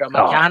ner dem.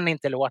 Man kan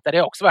inte låta, det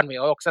är också varit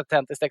med, och också ett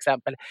tentiskt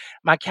exempel,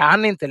 man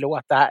kan inte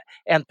låta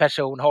en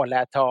person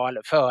hålla ett tal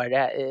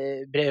före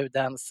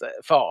brudens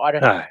far.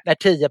 Nej. När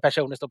 10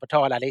 personer står på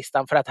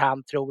talarlistan för att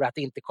han tror att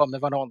det inte kommer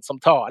vara någon som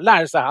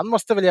talar, så han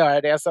måste väl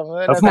göra det som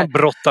får man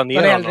brotta ner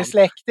någon äldre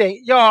släkting.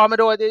 Ja, men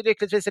då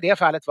lyckligtvis i det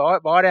fallet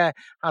var det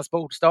hans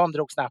bordstånd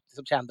drog snabbt,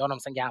 som kände honom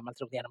sedan gammalt,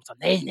 drog ner dem och sa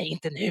nej,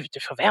 inte nu, du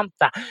får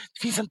vänta.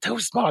 Det finns en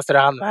toastmaster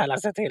att anmäla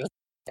sig till.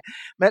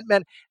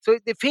 Men så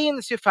det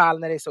finns ju fall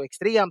när det är så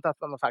extremt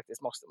att man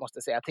faktiskt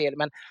måste säga till.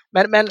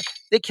 Men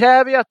det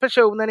kräver ju att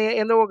personen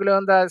är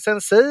någorlunda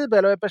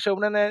sensibel, och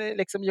personen är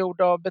liksom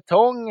gjord av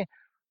betong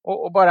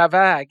och bara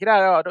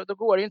vägrar, då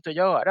går det ju inte att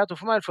göra. Då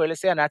får man förr eller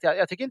senare att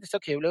jag tycker inte det är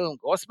så kul att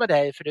umgås med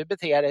dig, för du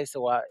beter dig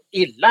så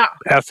illa.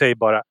 Jag säger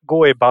bara,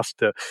 gå i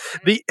bastu.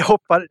 Vi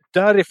hoppar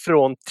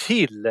därifrån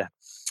till...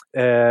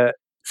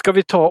 Ska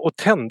vi ta och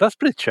tända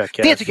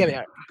spritköket? Det tycker jag vi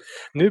gör.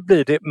 Nu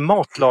blir det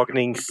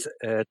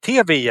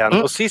matlagnings-tv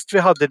igen. Och sist vi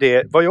hade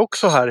det var ju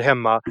också här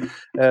hemma,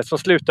 som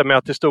slutade med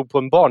att det stod på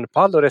en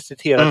barnpall och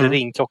reciterade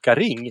ring, klocka,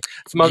 ring.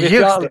 Så man vet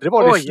ju aldrig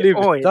var det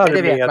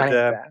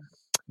slutar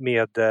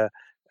med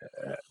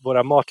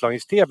våra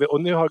matlagnings-tv.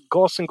 Och nu har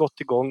gasen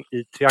gått igång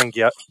i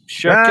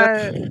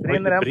Triangia-köket. Det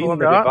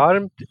brinner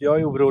varmt. Jag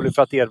är orolig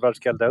för att Edvard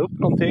ska elda upp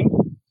någonting.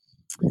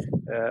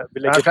 Vi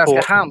lägger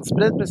på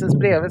handsprit precis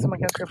bredvid, så man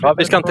kanske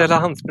vi ska inte hälla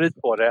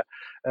handsprit på det.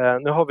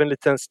 Nu har vi en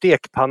liten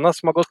stekpanna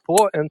som har gått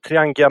på, en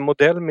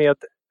Triangia-modell med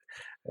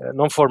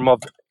någon form av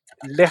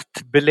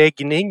lätt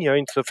beläggning. Jag är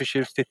inte så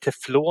förtjust i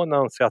teflon,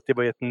 anser att det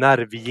var ett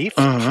nervgift.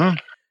 Jag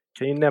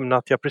kan ju nämna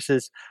att jag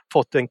precis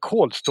fått en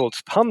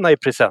kolstålspanna i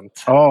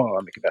present.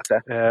 Mycket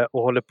bättre.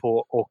 Och håller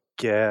på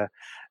och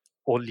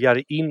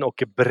oljar in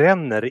och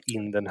bränner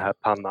in den här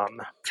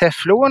pannan.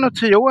 Teflon och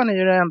tyon är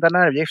ju den enda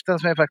nervgiften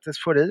som vi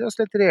faktiskt får i oss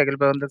lite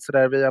regelbundet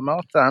sådär via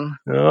maten.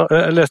 Ja,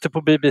 jag läste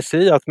på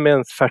BBC att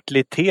mäns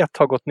fertilitet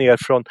har gått ner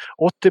från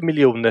 80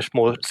 miljoner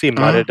små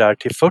simmare där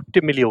till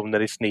 40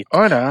 miljoner i snitt.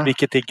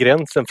 Vilket är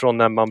gränsen från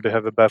när man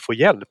behöver börja få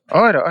hjälp.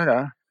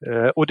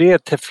 Och det är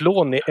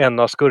teflon i en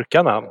av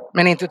skurkarna.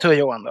 Men inte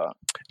Johan då?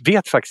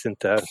 Vet faktiskt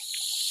inte.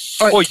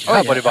 Oj,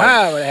 här var det varmt.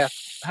 Här var det hett.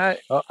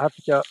 Här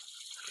fick jag...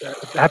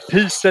 Här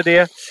pyser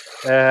det.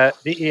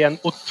 Det är en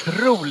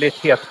otroligt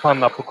het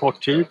panna på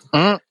kort tid.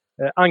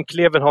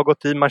 Ankleven har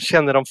gått i. Man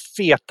känner de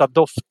feta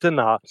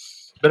dofterna.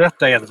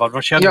 Berätta Edvard,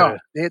 vad känner du?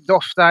 Det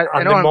doftar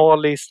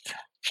animaliskt.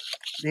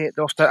 Det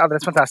doftar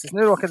alldeles fantastiskt.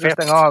 Nu råkade vi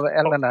stänga av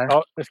elden där.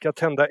 Ja, vi ska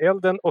tända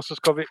elden och så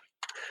ska vi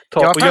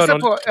jag passar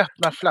på att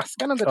öppna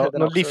flaskan under tiden.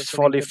 Någon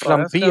livsfarlig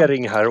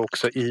flambering här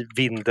också i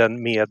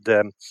vinden med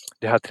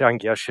det här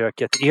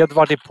triangelköket.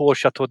 Edvard är på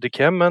Chateau de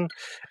Kemmen,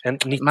 en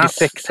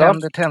 96.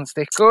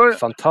 tändstickor.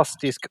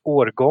 Fantastisk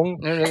årgång.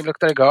 Nu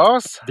luktar det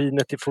gas.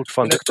 Vinet är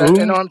fortfarande ungt.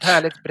 Enormt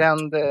härligt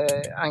bränd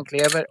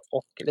anklever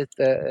och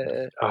lite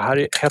här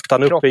är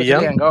hettan uppe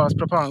igen.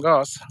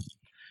 Propangas.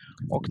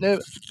 Och nu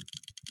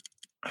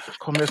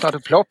kommer det snart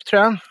ett plopp,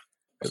 tror jag.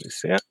 Ska vi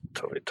se.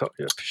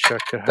 Jag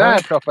försöker här.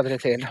 Där ploppade det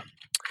till.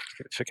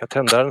 Ska vi försöka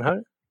tända den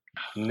här.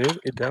 Nu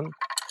är den...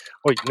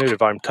 Oj, nu är det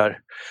varmt här.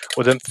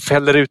 Och den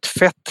fäller ut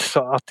fett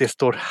så att det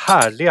står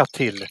härliga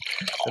till,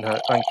 den här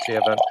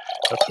ankleven.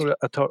 Jag tror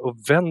jag tar och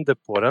vänder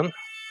på den.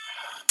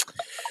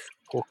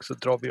 Och så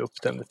drar vi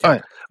upp den lite.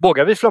 Oj.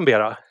 Vågar vi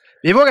flambera?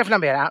 Vi vågar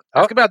flambera.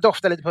 Jag ska bara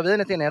dofta lite på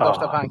vinet innan jag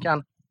doftar på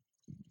ankan.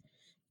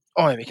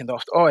 Oj, vilken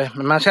doft. Oj,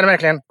 men man känner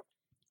verkligen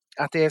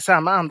att det är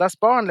samma andas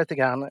barn lite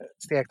grann.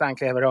 Stekt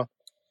anklever och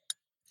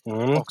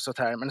också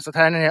här. Men så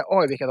här nere,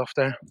 oj vilka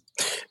dofter.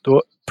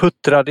 Då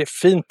puttrar det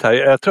fint här.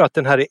 Jag tror att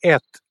den här är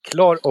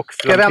klar och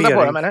flambering. Ska jag vända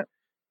på dem eller?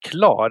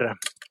 Klar.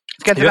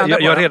 Ska inte vända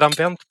på jag har redan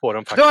vänt på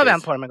dem faktiskt. Du har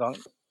vänt på dem en gång.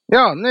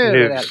 Ja, nu är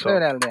det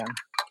eld igen.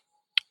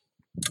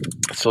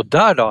 Så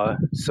där då.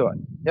 Så,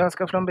 jag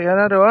ska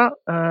flambera då.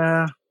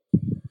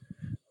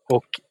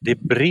 Och det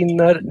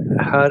brinner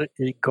här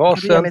i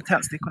gasen.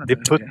 Det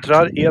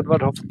puttrar.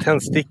 Edvard har fått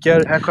tändstickor.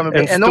 Det här kommer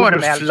bli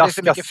enorm eld. Det är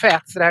så mycket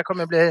fett så det här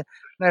kommer bli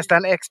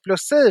nästan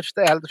explosivt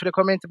eld. För det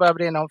kommer inte bara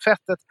brinna om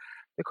fettet.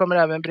 Det kommer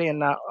även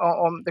brinna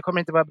det kommer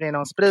inte bara brinna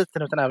om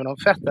spriten utan även om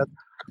fettet.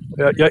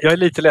 Jag är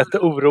lite lätt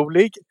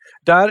orolig.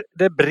 Där,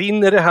 det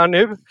brinner det här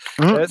nu. Oj.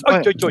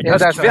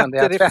 Där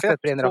skvätter det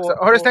fettet brinner också.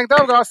 Har du stängt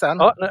av gasen?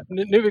 Ja,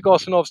 nu är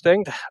gasen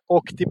avstängd.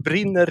 Och det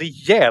brinner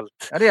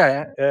rejält. Ja, det gör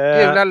det.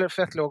 Gula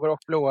fettlågor och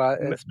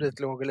blåa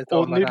spritlågor lite.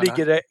 Och nu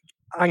ligger det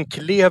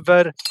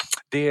anklever.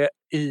 Det är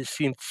i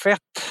sin fett.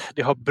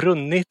 Det har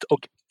brunnit och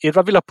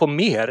Edvard vill ha på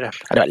mer.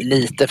 Det var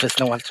lite för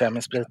snålt tror jag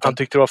med spriten. Han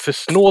tyckte det var för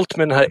snålt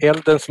med den här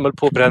elden som höll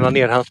på att bränna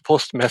ner hans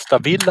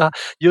postmästarvilla.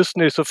 Just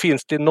nu så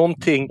finns det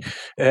någonting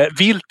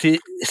vilt i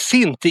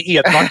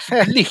Edvards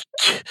blick.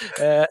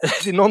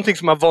 Det är någonting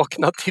som har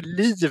vaknat till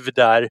liv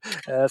där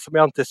som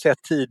jag inte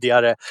sett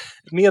tidigare.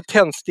 Med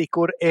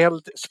tändstickor,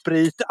 eld,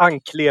 sprit,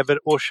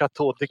 anklever och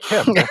Chateau de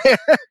Kemmen.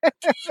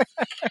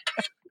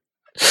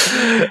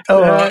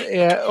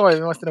 Oj,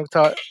 vi måste nog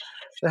ta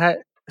det här.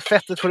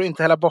 Fettet får du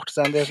inte hälla bort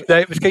sen.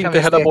 Nej, vi ska inte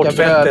hälla bort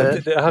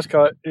fettet. Det här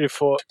ska du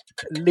få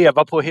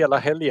leva på hela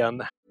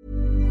helgen.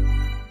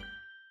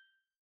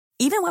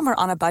 Even when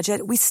we're on a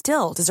budget, we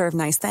still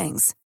deserve nice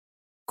things.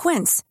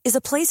 Quince is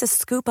a place to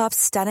scoop up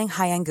stunning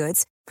high-end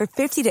goods for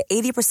 50 to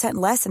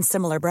 80% less than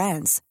similar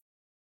brands.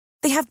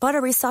 They have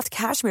buttery soft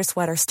cashmere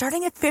sweaters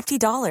starting at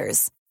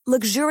 $50,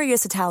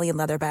 luxurious Italian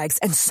leather bags,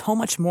 and so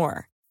much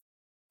more.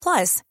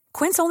 Plus,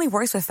 Quince only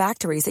works with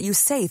factories that use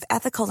safe,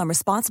 ethical, and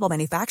responsible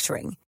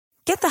manufacturing.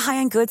 Get the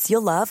high-end goods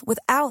you'll love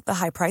without the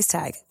high price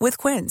tag with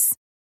Quince.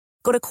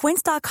 Go to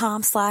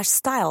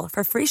quince.com/style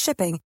for free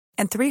shipping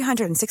and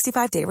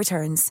 365-day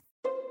returns.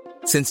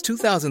 Since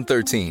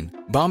 2013,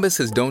 Bombas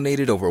has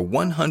donated over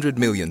 100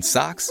 million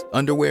socks,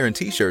 underwear, and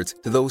T-shirts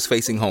to those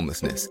facing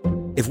homelessness.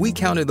 If we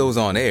counted those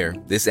on air,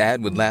 this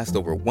ad would last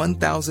over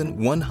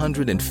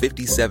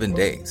 1,157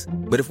 days.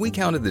 But if we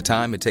counted the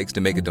time it takes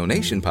to make a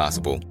donation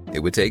possible,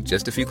 it would take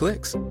just a few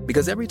clicks.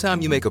 Because every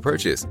time you make a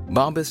purchase,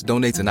 Bombas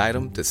donates an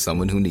item to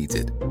someone who needs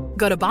it.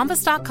 Go to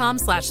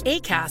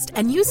bombas.com/ACAST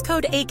and use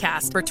code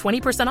ACAST for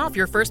 20% off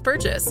your first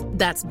purchase.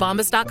 That's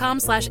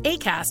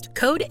bombas.com/ACAST,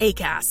 code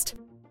ACAST.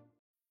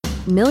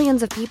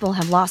 Millions of people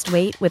have lost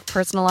weight with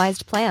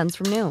personalized plans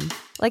from Noom.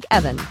 Like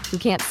Evan, who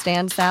can't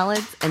stand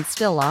salads and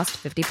still lost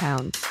 50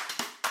 pounds.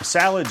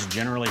 Salads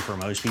generally for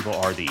most people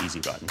are the easy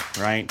button,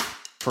 right?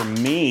 For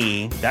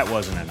me, that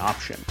wasn't an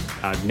option.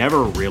 I never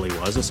really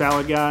was a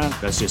salad guy.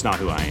 That's just not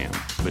who I am.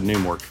 But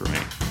Noom worked for me.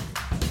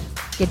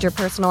 Get your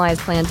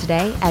personalized plan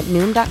today at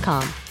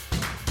Noom.com.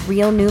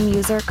 Real Noom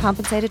user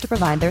compensated to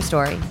provide their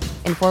story.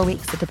 In 4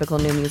 weeks, the typical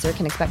Noom user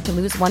can expect to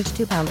lose 1 to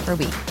 2 pounds per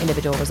week.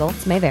 Individual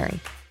results may vary.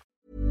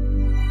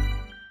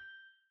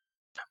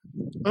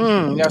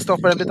 Jag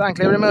stoppar en bit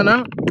anklever i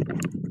munnen.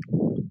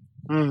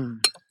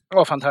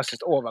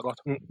 Fantastiskt. Vad gott.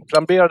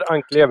 Flamberad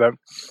anklever.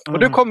 Och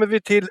nu kommer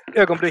vi till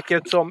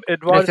ögonblicket som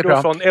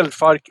Edvard från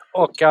Eldfark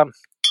och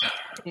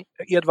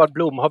Edvard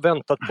Blom har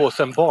väntat på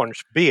sen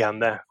barnsben.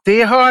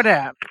 Det hör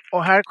det.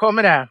 Och här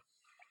kommer det.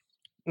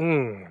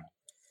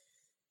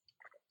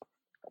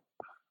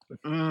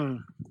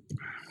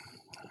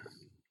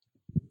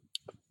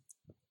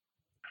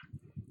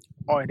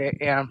 Oj,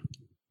 det är...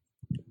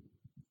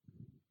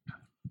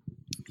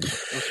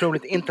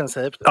 Otroligt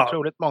intensivt, Ja.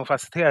 otroligt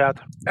mångfacetterat.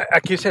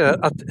 Jag kan ju säga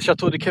att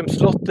Chateau de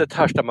Cam-slottet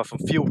härstammar från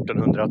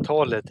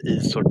 1400-talet i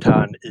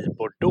Sauternes i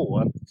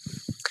Bordeaux.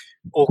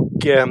 Och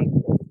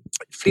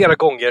flera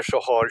gånger så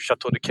har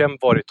Chateau de Cam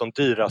varit de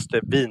dyraste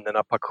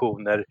vinerna på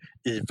auktioner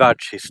i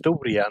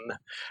världshistorien.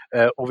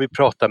 Och vi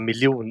pratar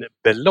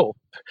miljonbelopp.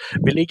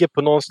 Vi ligger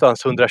på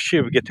någonstans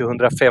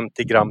 120-150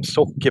 gram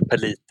socker per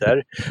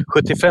liter.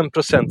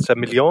 75%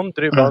 Semillon,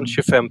 druvan,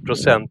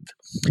 25%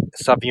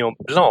 Sauvignon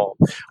Blanc.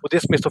 Och det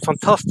som är så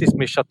fantastiskt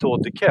med Chateau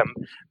de Cam,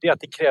 det är att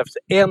det krävs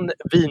en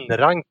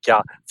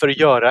vinranka för att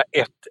göra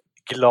ett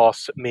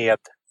glas med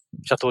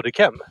Chateau de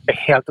Cam. Det är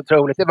helt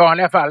otroligt. I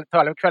vanliga fall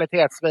talar vi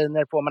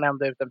kvalitetsviner får man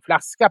ändå ut en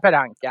flaska per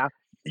ranka.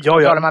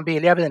 Talar man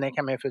billiga viner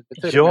kan man ju få ut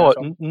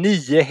betydligt.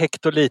 9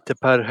 hektoliter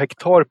per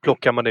hektar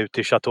plockar man ut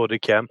i Chateau de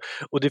Cam.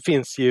 Och det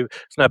finns ju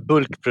såna här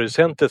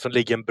bulkproducenter som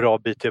ligger en bra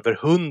bit över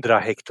 100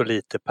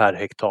 hektoliter per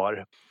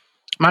hektar.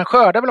 Man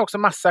skördar väl också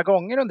massa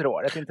gånger under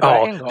året, inte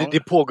bara en gång? Det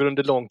pågår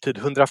under lång tid.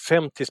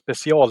 150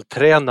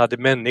 specialtränade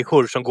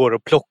människor som går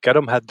och plockar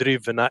de här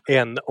druvorna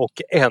en och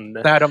en.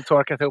 Där de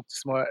torkat upp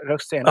små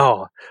russin.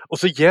 Ja, och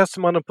så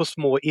jäser man dem på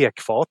små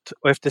ekfat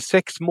och efter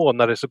 6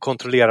 månader så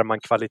kontrollerar man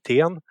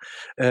kvaliteten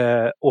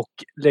och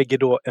lägger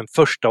då en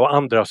första och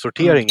andra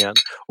sorteringen.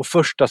 Och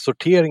första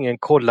sorteringen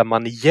kollar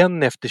man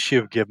igen efter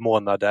 20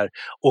 månader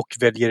och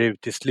väljer ut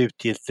det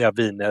slutgiltiga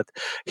vinet.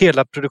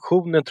 Hela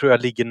produktionen tror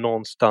jag ligger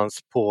någonstans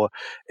på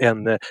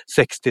en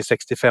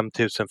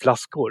 60-65 000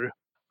 flaskor.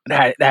 Det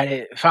här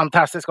är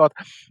fantastiskt gott.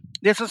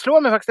 Det som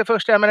slår mig faktiskt det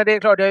första, jag menar det är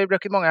klart, jag har ju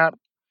druckit många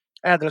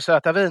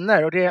ädelsöta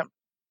viner och det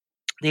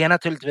är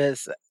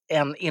naturligtvis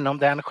en inom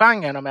den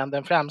genren, om än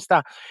den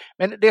främsta.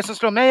 Men det som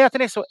slår mig är att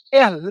den är så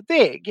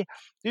eldig.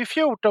 Det är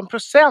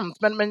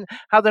 14%, men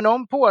hade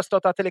någon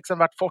påstått att det liksom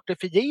varit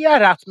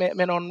fortifierat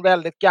med någon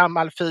väldigt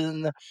gammal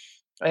fin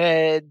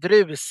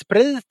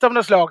druvsprit av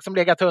något slag som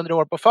legat 100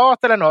 år på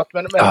fat eller något,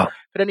 men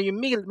för den är ju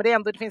mild, men det är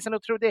ändå, det finns en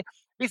otrolig,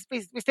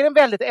 visst är den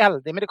väldigt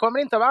eldig, men det kommer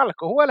inte av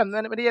alkoholen,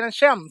 men det ger en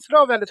känsla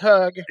av väldigt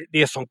hög.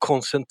 Det är som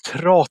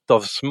koncentrat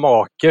av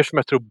smaker som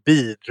jag tror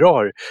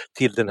bidrar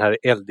till den här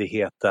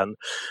eldigheten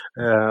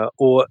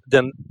och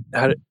den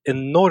här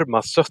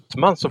enorma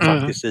sötman som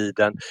faktiskt i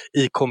den,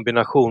 i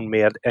kombination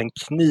med en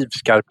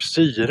knivskarp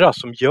syra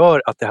som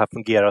gör att det här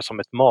fungerar som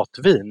ett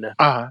matvin.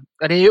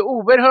 Det är ju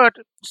oerhört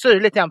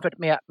syrligt jämfört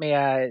med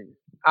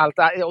allt,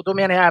 och då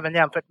menar jag även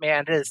jämfört med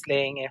en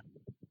Riesling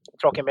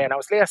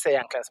Trockenbeerenauslese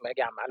egentligen som är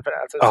gammal. För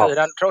alltså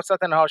syran, trots att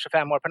den har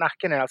 25 år på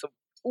nacken, är alltså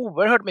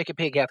oerhört mycket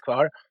pigghet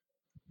kvar.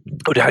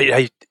 Och det här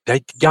är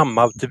ett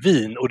gammalt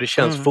vin och det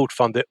känns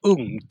fortfarande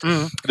ungt.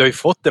 Det har ju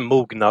fått en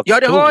mognadston. Ja,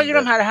 det har ju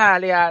de här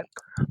härliga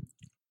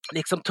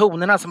liksom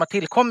tonerna som har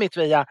tillkommit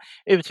via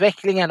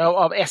utvecklingen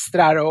av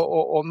estrar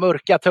och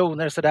mörka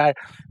toner så där.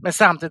 Men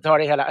samtidigt har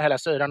det hela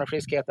syran och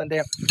friskheten.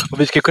 Och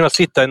vi ska kunna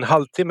sitta en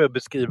halvtimme och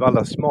beskriva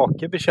alla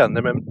smaker vi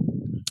känner, men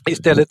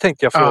istället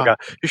tänkte jag fråga,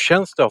 hur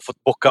känns det att ha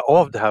fått bocka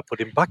av det här på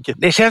din bucket?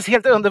 Det känns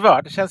helt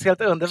underbart.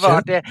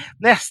 Det är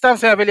nästan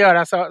så jag vill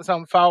göra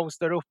som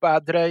Faust och ropa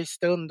dröj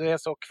stund, du är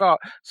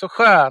så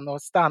skön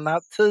och stanna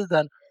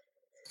tiden.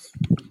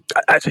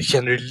 Alltså,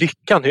 känner du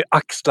lyckan, hur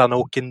axlarna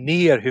åker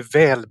ner, hur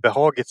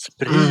välbehaget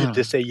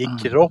sprider sig i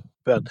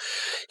kroppen,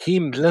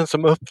 himlen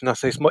som öppnar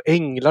sig, små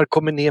änglar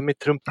kommer ner med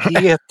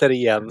trumpeter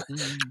igen.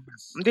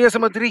 Det är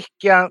som att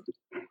dricka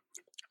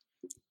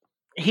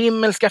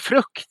himmelska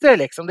frukter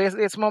liksom. Det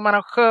är som om man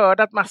har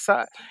skördat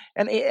massa,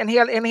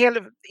 en hel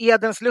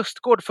Edens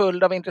lustgård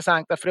full av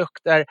intressanta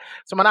frukter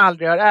som man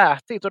aldrig har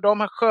ätit, och de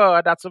har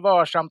skördats och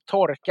varsamt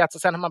torkats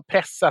och sen har man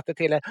pressat det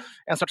till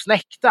en sorts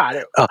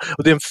nektar. Ja,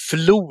 och det är en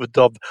flod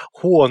av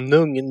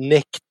honung,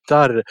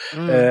 nektar.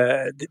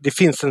 Det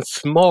finns en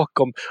smak,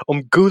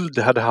 om guld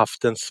hade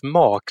haft en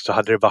smak så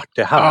hade det varit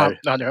det här.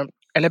 Ja,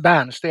 eller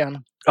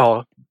bärnsten.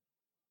 Ja,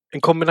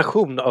 en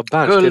kombination av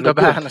bärnsten guld och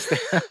bärnsten.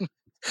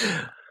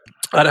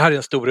 Ja, det här är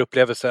en stor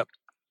upplevelse.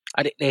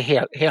 Ja, det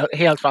är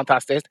helt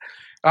fantastiskt.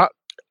 Ja.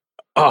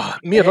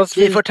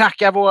 Vi får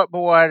tacka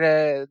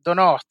vår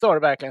donator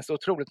verkligen så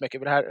otroligt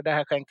mycket för det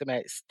här skänkte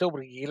mig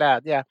stor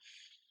glädje.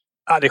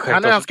 Ja,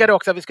 han önskade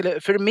också att vi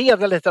skulle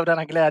förmedla lite av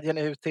denna glädjen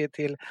ut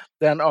till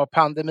den av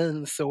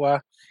pandemin så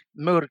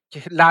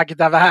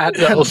mörklagda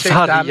världen. Och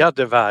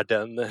sargade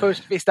världen.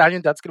 Först visste han ju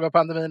inte att det skulle vara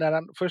pandemin när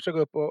han först tog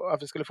upp och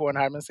att vi skulle få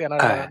den här, men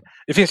senare...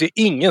 Det finns ju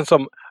ingen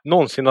som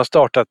någonsin har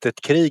startat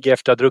ett krig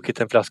efter att ha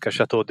druckit en flaska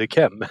Chateau de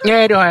Cam.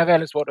 Nej, det har jag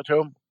väldigt svårt att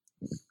tro.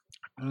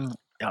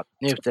 Ja,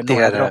 njuter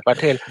några droppar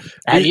till.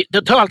 Det är ju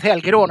totalt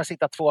helgerån att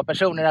sitta 2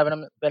 personer, även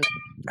om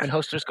en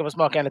hustru ska få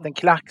smaka en liten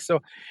klack.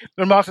 Så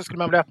normalt så skulle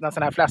man väl öppna en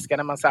sån här flaska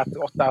när man satt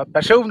 8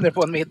 personer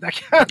på en middag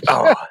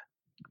kanske.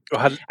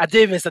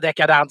 Du är så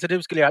dekadant så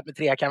du skulle göra det med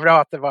 3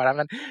 kamrater bara.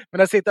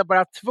 Men att sitta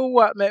bara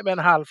 2 med en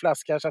halv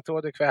flaska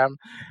Chateau de Cam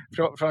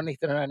från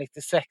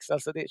 1996,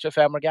 alltså det är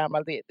 25 år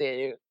gammal, det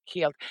är ju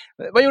helt...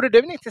 Vad gjorde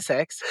du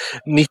 96?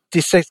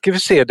 96, ska vi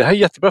se, det här är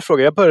en jättebra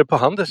fråga. Jag började på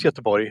Handels i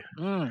Göteborg.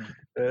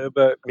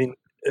 Min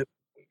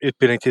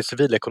utbildning till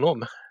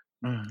civilekonom.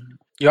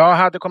 Jag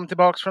hade kommit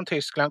tillbaka från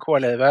Tyskland,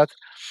 kårlivet.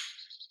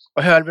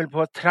 Och höll väl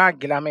på att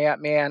traggla med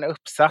en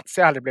uppsats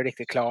jag aldrig blev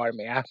riktigt klar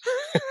med.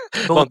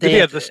 Var inte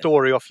det the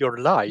story of your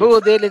life?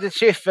 Bodde lite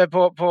kyffe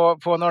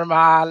på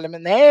normal.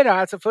 Men nej då,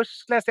 alltså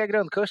först läste jag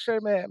grundkurser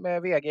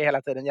med VG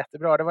hela tiden.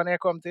 Jättebra. Det var när jag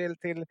kom till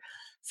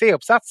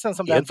C-uppsatsen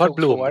som den tog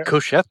Blom,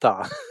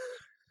 kursetta.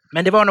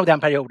 Men det var nog den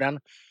perioden.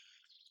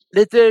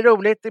 Lite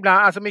roligt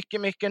ibland, alltså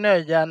mycket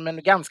nöjen,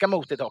 men ganska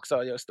motigt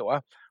också just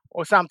då.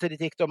 Och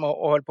samtidigt gick de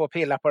och höll på att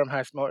pilla på de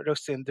här små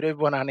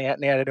russindruvorna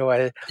nere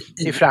då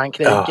i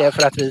Frankrike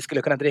för att vi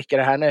skulle kunna dricka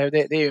det här nu.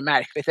 Det är ju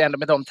märkligt ändå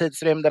med de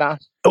tidsrymderna.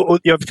 Och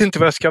jag vet inte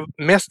vad jag ska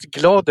mest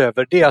glad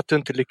över, det är att du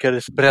inte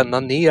lyckades bränna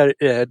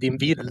ner din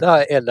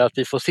villa eller att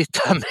vi får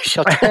sitta med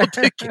Chateau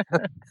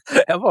Duquesne.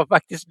 Jag var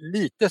faktiskt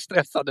lite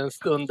stressad en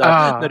stund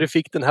där när du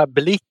fick den här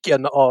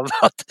blicken av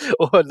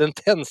och höll en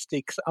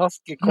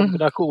tändsticksask i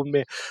kombination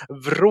med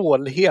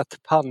vrålhet,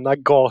 panna,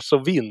 gas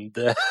och vind.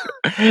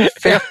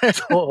 Fett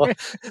och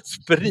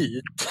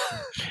sprit.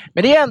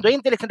 Men det är ändå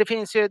inte liksom, det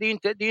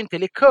är ju inte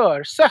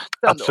likörsött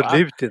ändå.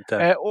 Absolut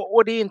inte.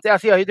 Och det är inte,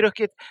 alltså jag har ju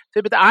druckit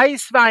typ ett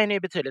Eiswein är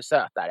betydligt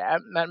sötare,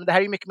 men det här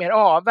är ju mycket mer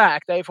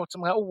avvägt. Det har ju fått så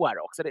många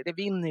år också. Det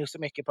vinner ju så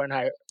mycket på den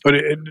här. Och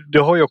du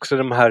har ju också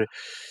de här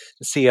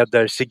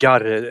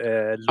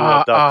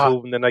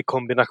cigarr-låda-tonerna i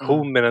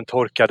kombination med den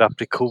torkade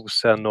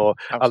aprikosen och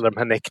alla de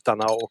här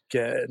nektarna och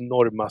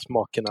enorma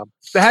smakerna.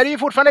 Det här är ju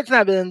fortfarande ett sånt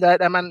här vin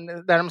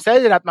där de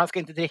säger att man ska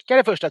inte dricka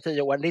det första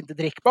 10 åren. Det är inte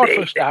drickbart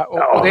första.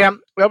 Och jag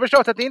har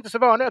förstått att det är inte så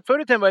vanligt. Förr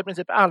i tiden var i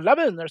princip alla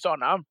viner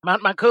sådana.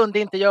 Man kunde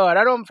inte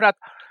göra dem för att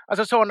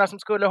alltså sådana som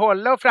skulle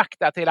hålla och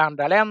frakta till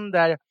andra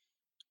länder,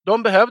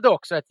 de behövde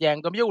också ett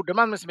gäng. De gjorde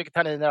man med så mycket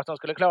tanniner att de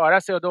skulle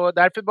klara sig. Och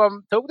därför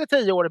tog det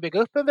 10 år att bygga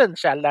upp en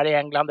vinkällare i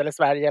England eller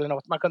Sverige eller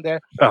något.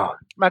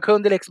 Man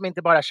kunde liksom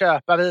inte bara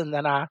köpa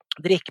vinerna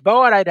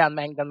drickbara i den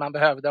mängden man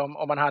behövde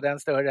om man hade en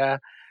större...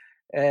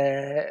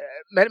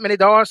 Men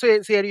idag så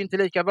är det ju inte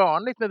lika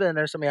vanligt med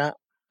viner som är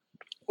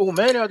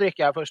omöjliga att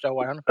dricka första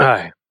åren.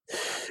 Nej.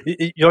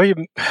 Jag har ju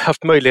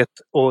haft möjlighet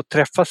att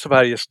träffa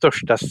Sveriges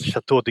största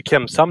Chateau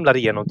Duquesne-samlare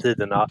genom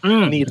tiderna,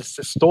 Nils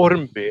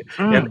Stormby,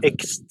 en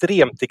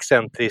extremt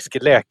excentrisk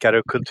läkare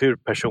och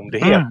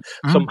kulturpersonlighet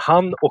som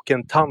han och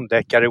en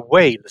tandläkare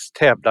Wales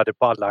tävlade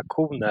på alla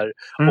auktioner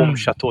om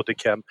Chateau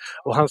Duquesne.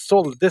 Och han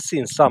sålde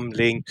sin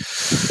samling,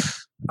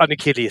 ni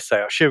killgissar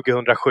jag,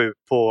 2007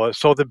 på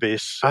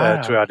Sotheby's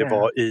tror jag det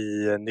var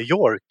i New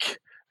York.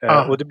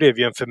 Och det blev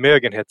ju en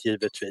förmögenhet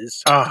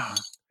givetvis.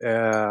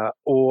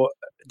 Och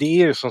det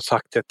är ju som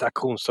sagt ett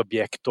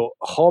auktionsobjekt, och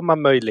har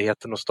man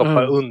möjligheten att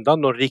stoppa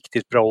undan de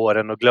riktigt bra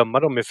åren och glömma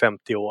dem i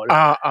 50 år,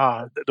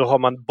 då har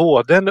man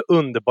både en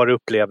underbar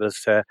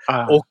upplevelse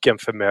och en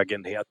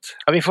förmögenhet.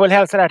 Ja, vi får väl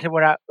hälsa det här till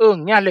våra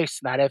unga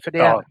lyssnare, för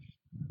det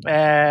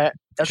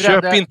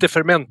köp inte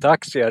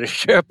Fermenta-aktier,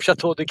 köp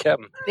Chateau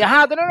Duquesne. Jag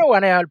hade några år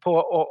när jag höll på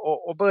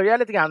och började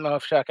lite grann med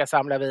att försöka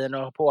samla vin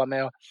och på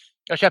med. Och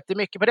jag köpte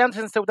mycket. På den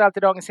tiden stod det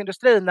alltid Dagens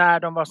Industri när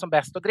de var som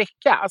bäst att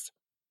drickas.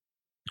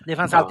 Det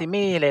fanns alltid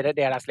med i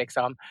deras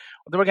liksom.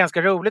 Och det var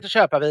ganska roligt att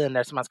köpa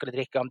viner som man skulle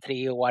dricka om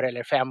 3 år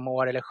eller 5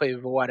 år eller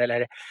 7 år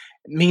eller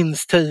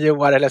minst 10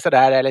 år eller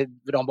sådär. Eller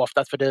de var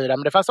oftast för dyra.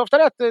 Men det fanns ofta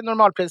rätt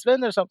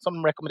normalprisviner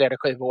som rekommenderade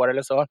 7 år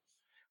eller så.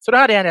 Så då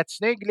hade jag en rätt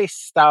snygg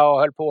lista och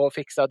höll på att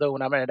fixa och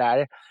dona med det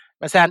där.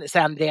 Men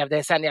sen blev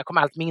det, jag kom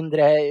allt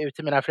mindre ut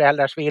till mina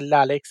föräldrars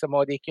villa liksom,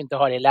 och det gick ju inte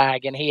att ha det i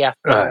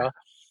lägenheten.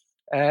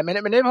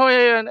 Men nu har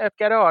jag ju ett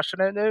garage, och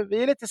nu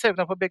vi är lite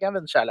sugna på att bygga en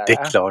vinkällare. Det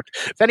är klart.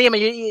 Sen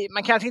är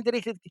man kanske inte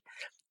riktigt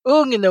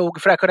ung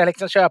nog för att kunna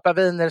liksom köpa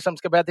viner som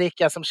ska börja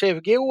dricka som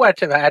 20 år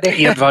tyvärr.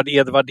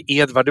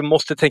 Edvard, du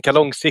måste tänka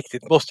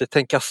långsiktigt, måste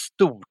tänka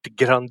stort,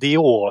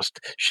 grandiost.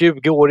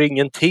 20 år är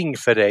ingenting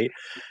för dig.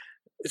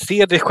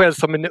 Se dig själv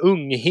som en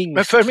ung hingst.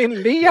 Men för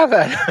min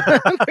lever!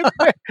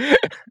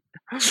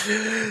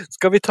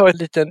 Ska vi ta en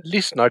liten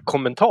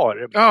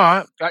lyssnarkommentar?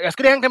 Ja, jag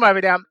skulle egentligen bara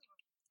vilja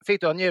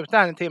sitta och njuta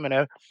en timme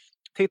nu.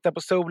 Titta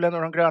på solen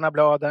och de gröna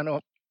bladen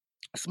och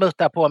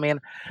smutta på min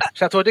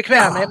Chateau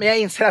Duquesne. Men jag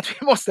inser att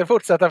vi måste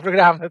fortsätta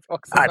programmet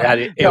också. Det här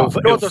är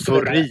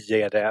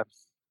eufori är det.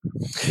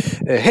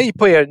 Hej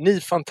på er,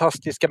 ni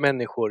fantastiska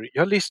människor.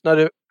 Jag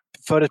lyssnade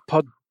för ett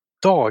par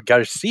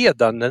dagar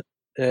sedan när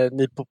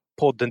ni på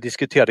podden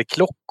diskuterade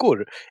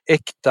klockor,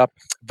 äkta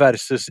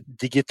versus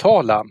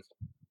digitala.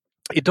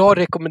 Idag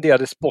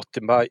rekommenderade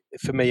Spotify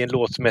för mig en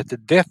låt som heter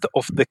Death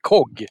of the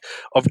Cog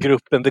av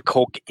gruppen The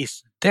Cog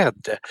is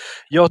Dead.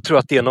 Jag tror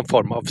att det är någon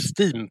form av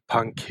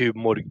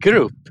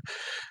steampunk-humorgrupp.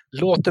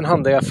 Låten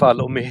handlar i alla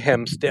fall om hur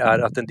hemskt det är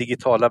att den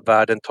digitala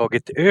världen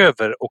tagit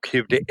över och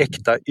hur de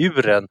äkta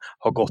uren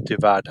har gått i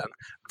världen.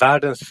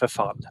 Världens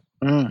förfall.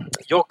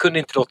 Jag kunde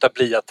inte låta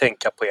bli att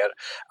tänka på er.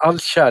 All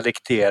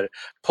kärlek till er.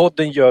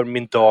 Podden gör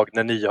min dag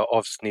när nya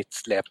avsnitt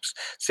släpps.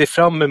 Se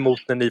fram emot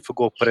när ni får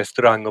gå på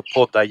restaurang och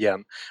podda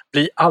igen.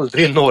 Bli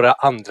aldrig några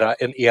andra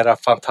än era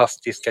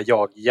fantastiska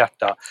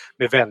jag-hjärta.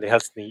 Med vänlig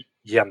hälsning,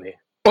 Jenny.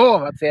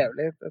 Vad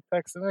trevligt.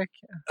 Tack så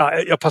mycket.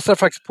 Jag passar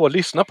faktiskt på att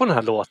lyssna på den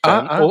här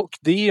låten. Och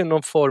det är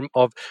någon form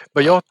av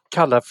vad jag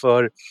kallar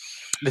för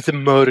lite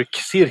mörk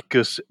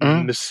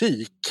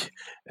cirkusmusik.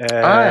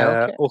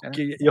 Okay. Och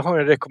jag har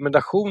en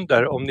rekommendation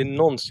där om ni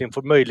någonsin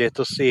får möjlighet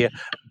att se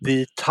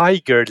The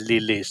Tiger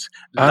Lilies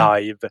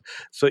live,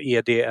 så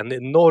är det en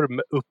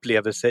enorm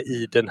upplevelse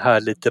i den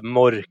här lite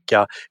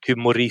mörka,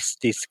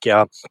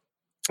 humoristiska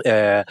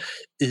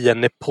i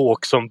en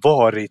epok som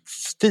varit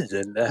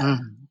stil.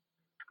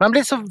 Man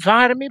blir så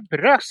varm i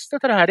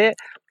bröstet av det här. Det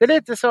är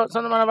lite så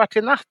som när man har varit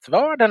i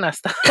nattvarden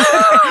nästan.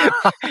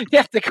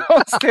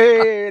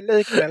 Jättekonstig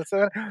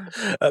liknelse.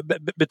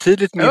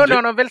 Betydligt mindre. Jag undrar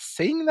om de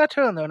välsignar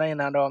tunnorna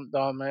innan de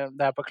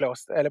där på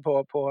kloster eller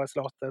på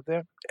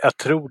slottet. Jag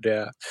tror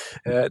det.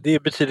 Det är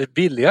betydligt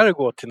billigare att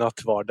gå till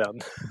nattvarden.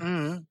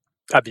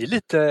 Ja, vi är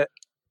lite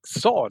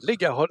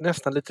saliga, har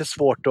nästan lite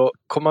svårt att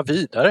komma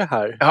vidare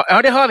här.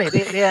 Ja, det har vi.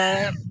 Det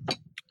är...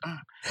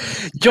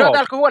 Ja.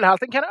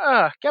 Alkoholhalten kan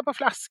öka på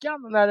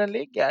flaskan när den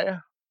ligger.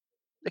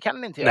 Det kan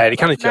den inte göra. Nej, det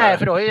kan den inte göra. Nej,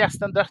 för då är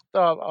gästen dött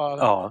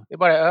av det är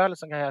bara öl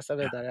som kan jäsa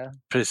vidare.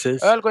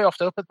 Precis. Öl går ju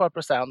ofta upp ett par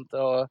procent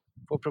och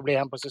får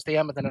problem på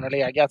systemet när den har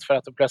legat för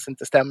att det plötsligt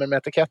inte stämmer med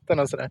etiketten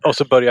och sådär. Och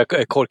så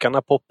börjar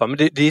korkarna poppa. Men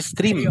det är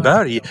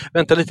Strindberg.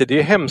 Vänta lite, det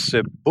är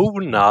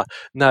Hemsöborna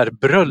när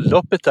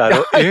bröllopet är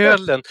och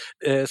ölen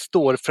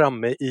står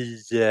framme i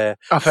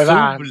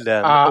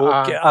solen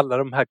och alla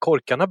de här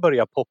korkarna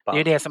börjar poppa. Det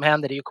är ju det som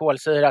händer, det är ju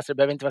kolsyra så det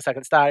behöver inte vara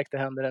särskilt starkt, det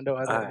händer ändå.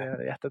 Det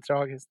är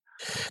jättetragiskt.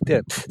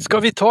 Ska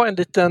vi ta en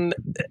liten,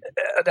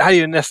 det här är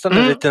ju nästan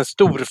en liten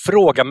stor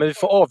fråga, men vi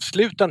får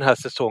avsluta den här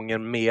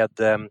säsongen med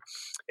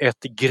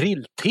ett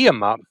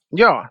grilltema.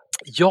 Ja.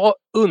 Jag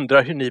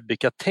undrar hur ni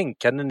brukar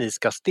tänka när ni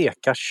ska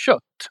steka kött.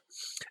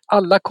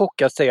 Alla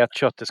kockar säger att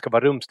köttet ska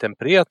vara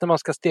rumstempererat när man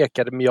ska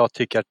steka det, men jag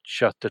tycker att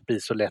köttet blir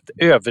så lätt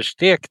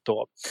överstekt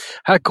då.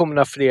 Här kommer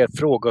några fler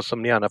frågor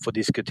som ni gärna får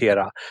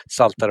diskutera.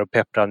 Saltar och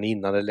pepprar ni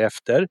innan eller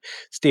efter?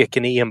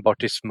 Steker ni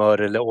enbart i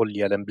smör eller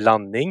olja eller en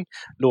blandning?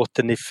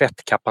 Låter ni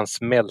fettkappan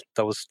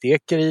smälta och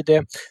steker i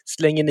det?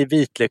 Slänger ni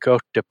vitlök och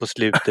örter på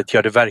slutet?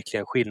 Gör det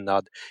verkligen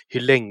skillnad?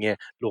 Hur länge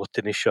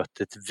låter ni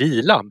köttet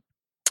vila?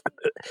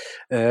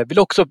 Vill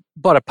också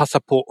bara passa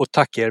på att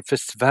tacka er för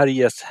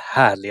Sveriges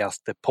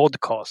härligaste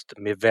podcast.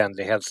 Med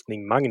vänlig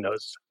hälsning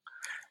Magnus.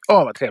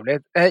 Vad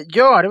trevligt.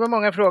 Ja, det var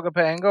många frågor på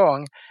en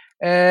gång.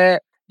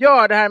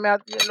 Ja, det här med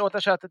att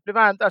låta köttet bli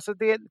varmt. Alltså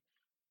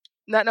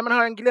när man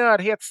har en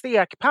glödhet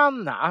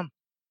stekpanna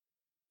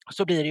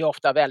så blir det ju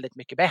ofta väldigt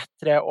mycket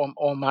bättre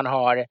om man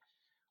har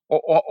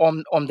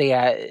om det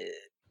är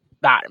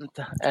varmt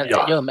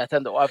ljummet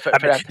ändå.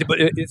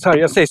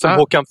 Jag säger som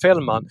Håkan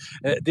Fällman,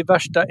 det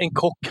värsta en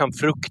kock kan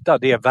frukta,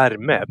 det är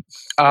värme.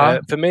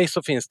 För mig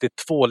så finns det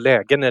 2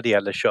 lägen när det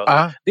gäller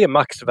kött. Det är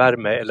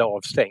maxvärme eller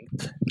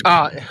avstängt.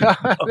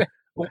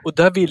 Och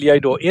där vill jag ju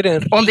då, är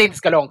det om det inte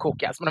ska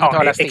långkokas, men om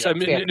vi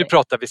talar nu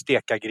pratar vi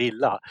steka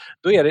grilla.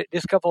 Då är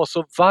det ska vara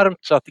så varmt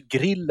så att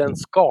grillen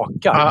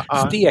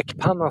skakar.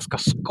 Stekpannan ska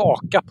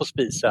skaka på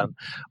spisen.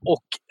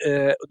 Och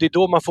det är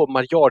då man får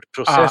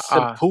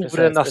maillardprocessen,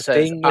 porerna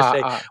stänger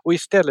sig. Och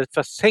istället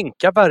för att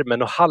sänka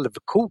värmen och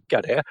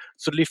halvkoka det,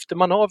 så lyfter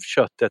man av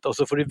köttet och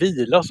så får det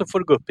vila och så får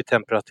det gå upp i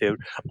temperatur.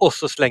 Och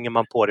så slänger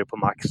man på det på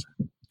max.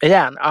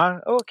 Igen?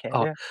 Okej.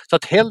 Så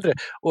att hellre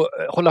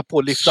hålla på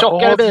och lyfta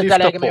tjockare av, bitar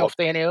lägger man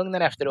ofta in i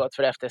ugnen efteråt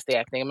för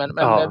efterstekning. Men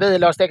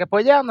vila och steka på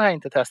igen har jag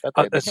inte testat.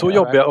 Så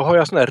jobbiga. Och har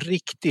jag såna här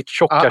riktigt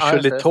tjocka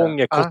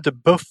chuletonger,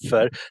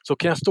 kottebuffer, så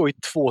kan jag stå i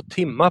 2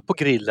 timmar på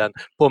grillen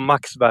på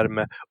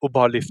maxvärme och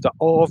bara lyfta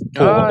av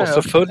på och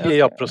så följer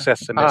jag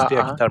processen med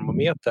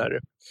stektermometer.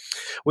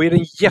 Och är det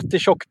en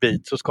jättetjock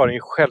bit så ska den ju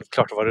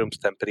självklart vara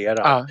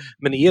rumstempererad.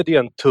 Men är det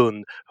en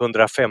tunn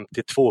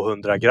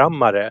 150-200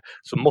 grammare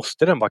så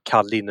måste den vara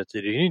kall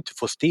inuti. Det är ju inte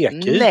få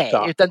stekyta. Nej,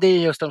 utan det är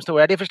just de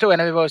stora. Det förstod jag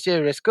när vi var hos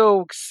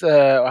Djureskogs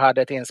och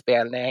hade ett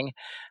inspelning.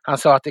 Han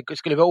sa att det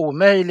skulle vara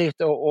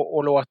omöjligt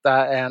att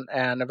låta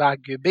en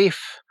wagyu-biff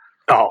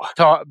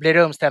blir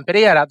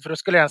rumstempererad, för då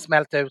skulle den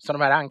smälta ut som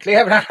de här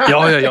anklevrarna.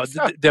 Ja.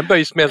 Den bör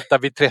ju smälta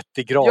vid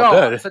 30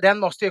 grader. Ja, så den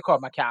måste ju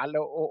komma kall.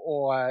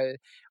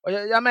 Och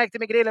jag märkte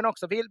med grillen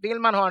också, vill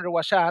man ha en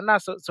rå kärna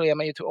så är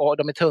man ju, och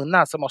de är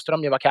tunna, så måste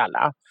de ju vara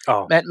kalla.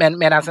 Men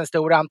medan en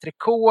stor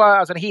entrecote,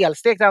 alltså en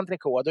helstekt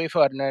entrecote, då är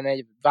fördelen när den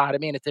är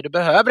varm inuti, då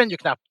behöver den ju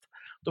knappt.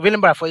 Då vill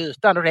den bara få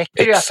ytan. Då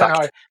räcker det ju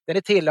att den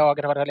är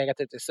tillagad och har legat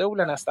ute i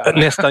solen nästan.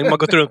 Nästan, man har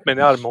gått runt med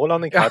den i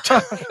armhålan en kvart.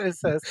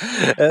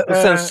 Och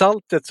sen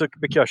saltet så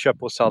brukar jag köra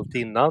på salt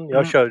innan.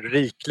 Jag kör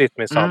rikligt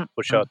med salt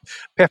på kött.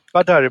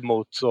 Peppar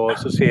däremot så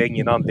ser jag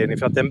ingen anledning,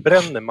 för att den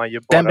bränner man ju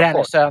bara. Den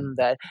bränner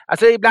sönder.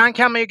 Alltså ibland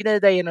kan man ju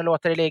gnida in och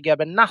låta det ligga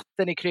över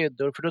natten i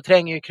kryddor, för då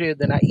tränger ju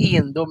kryddorna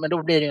in. Men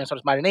då blir det ju en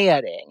sorts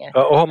marinering.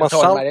 Och har man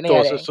salt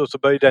då så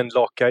bör ju den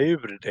laka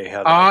ur det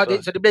hela. Ja,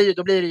 så då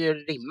blir det ju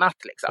rimmat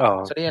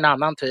liksom. Så det är en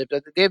annan typ.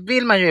 Det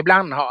vill man ju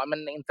ibland ha,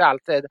 men inte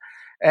alltid.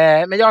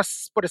 Men jag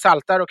både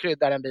saltar och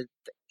kryddar en bit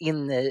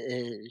in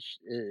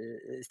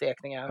i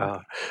stekningen.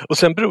 Och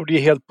sen beror det ju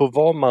helt på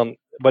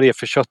vad det är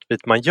för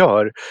köttbit man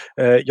gör.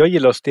 Jag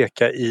gillar att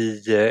steka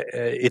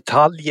i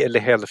talg eller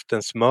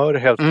hälften smör,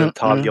 hälften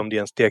talg om det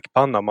är en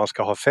stekpanna man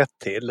ska ha fett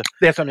till.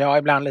 Det som jag,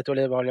 ibland lite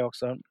olivolja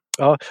också.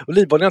 Ja,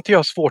 olivoljan inte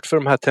jag svårt för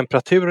de här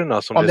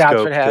temperaturerna som om det det ska är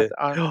upp för hett. till.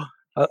 Ja.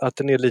 Att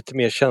den är lite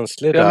mer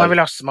känslig Ja, där. man vill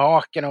ha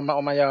smaken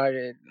om man gör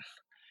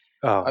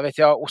vad vet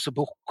jag,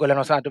 ossobuco eller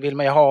något sånt, då vill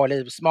man ju ha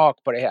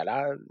olivsmak på det hela.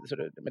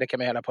 Men det kan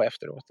man hälla på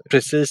efteråt.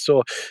 Precis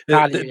så.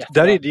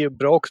 Där är det ju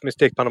bra också med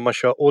stekpanna om man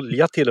kör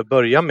olja till att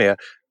börja med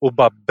och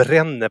bara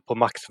bränner på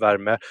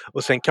maxvärme.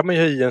 Och sen kan man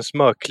ju ha i en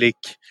smörklick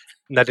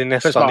när det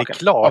nästan är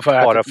klart,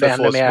 bara för att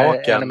få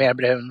smaken. Ännu mer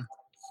brun.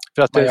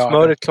 För att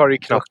smöret klarar ju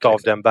knappt av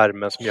den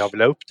värmen som jag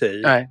vill ha upp det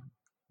i. Nej.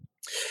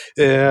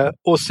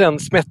 Och sen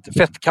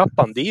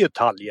fettkappan, det är ju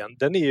talgen.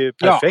 Den är ju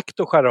perfekt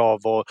att skära av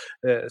och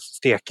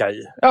steka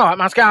i. Ja,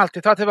 man ska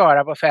alltid ta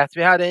tillvara på fett.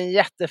 Vi hade en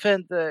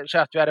jättefint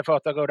kött vi hade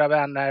fått av goda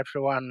vänner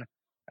från,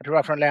 jag tror det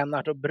var från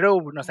Lennart och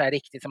Bror, något så här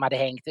riktigt som hade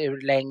hängt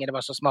ur länge, det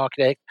var så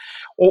smakrikt.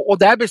 Och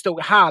där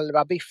bestod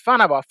halva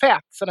biffarna var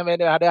fett. Så när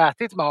vi hade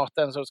ätit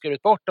maten så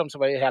skurit bort dem så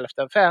var ju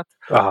hälften fett.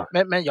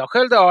 Men jag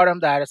sköljde av dem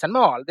där och sen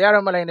malde jag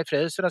dem och la in i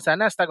frysen. Och sen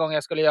nästa gång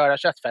jag skulle göra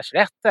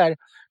köttfärsrätter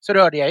så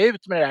rörde jag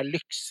ut med det där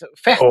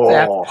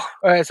lyxfettet.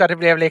 Så att det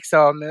blev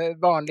liksom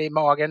vanlig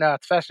mager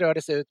nötfärs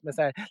rördes ut med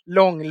så här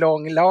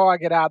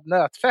långlagrad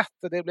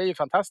nötfett. Och det blir ju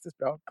fantastiskt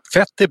bra.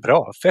 Fett är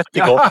bra, fett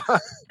är gott.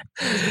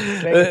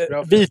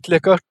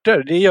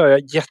 Vitlökörter, det gör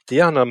jag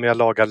jättegärna när jag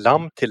lagar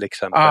lamm till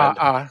exempel.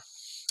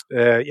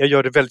 Jag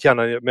gör det väldigt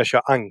gärna när jag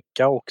kör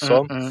anka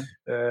också.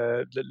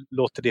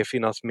 Låter det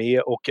finnas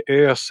med och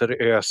öser.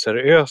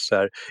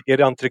 Är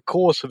det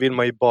entrecote så vill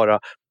man ju bara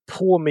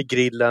på med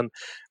grillen,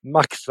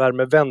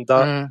 maxvärme,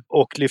 vända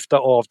och lyfta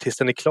av tills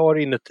den är klar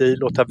inuti,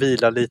 låta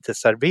vila lite,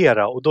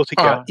 servera. Och då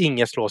tycker jag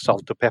ingen slår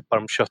salt och peppar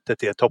om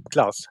köttet är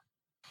toppklass.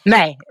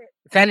 Nej.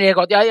 Sen är det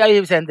gott. Jag är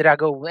ju en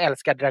dragon,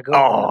 älskar dragon.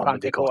 Ja,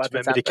 det är gott.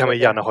 Men det kan man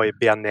gärna ha i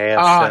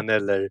bearnaisen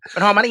eller...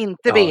 Men har man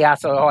inte bea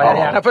så har jag det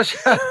gärna på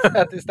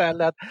köttet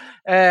istället.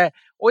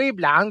 Och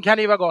ibland kan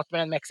det ju vara gott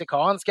med den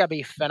mexikanska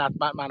biffen att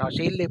man har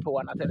chili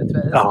på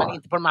naturligtvis. Men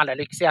inte på de allra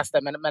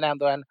lyxigaste, men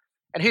ändå en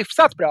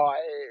hyfsat bra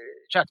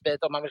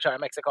köttbit om man vill köra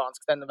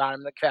mexikansk en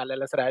varm kväll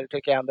eller sådär.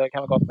 Tycker jag ändå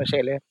kan vara gott med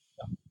chili.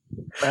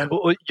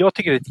 Och jag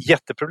tycker det är ett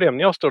jätteproblem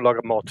när jag står och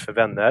lagar mat för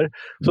vänner,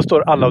 så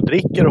står alla och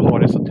dricker och har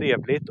det så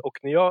trevligt, och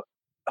när jag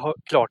har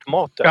klart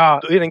maten,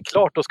 då är den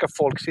klart, då ska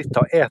folk sitta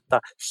och äta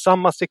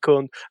samma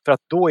sekund, för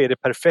att då är det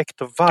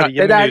perfekt och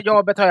varje det där minut...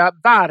 jobbet har jag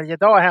varje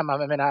dag hemma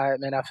med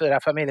mina 4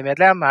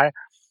 familjemedlemmar.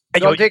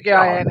 De tycker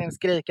jag är en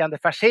skrikande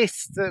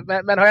fascist.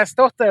 Men har jag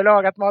stått där och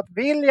lagat mat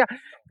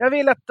jag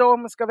vill att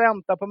de ska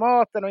vänta på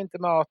maten och inte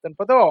maten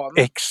på dem.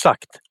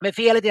 Exakt. Men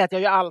felet är att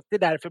jag ju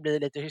alltid därför blir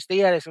lite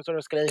hysterisk och står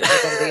och skriker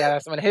och domderar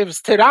som en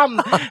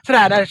hustyrann.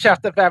 Sådär när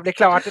köttet börjar bli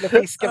klart eller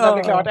fisken börjar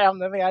bli klart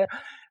ännu mer.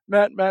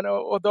 Men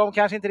de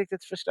kanske inte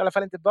riktigt förstår, i alla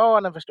fall inte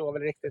barnen förstår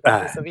väl riktigt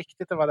att det är så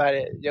viktigt att vara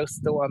där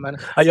just då. Men...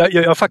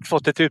 Jag har faktiskt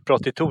fått ett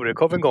utbrott i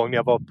Torekov en gång när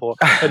jag var på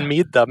en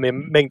middag med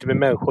mängder med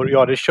människor. Jag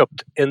hade köpt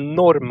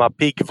enorma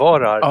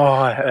piggvarar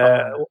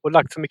och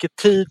lagt så mycket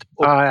tid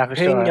och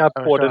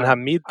pengar på den här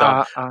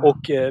middagen.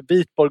 Och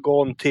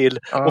vitbourgogne till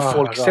och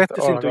folk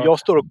sätter sig inte. Och jag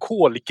står och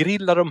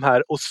kolgrillar de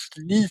här och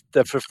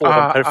sliter för att få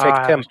dem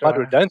perfekt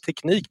tempade. Det är en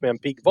teknik med en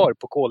piggvar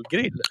på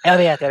kolgrill. Jag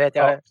vet.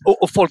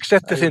 Och folk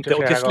sätter sig inte,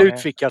 och till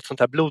slut fick jag ett sånt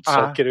här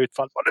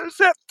blodsockerutfall. Du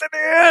sätter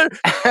ner!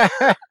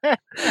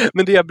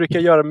 Men det jag brukar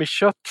göra med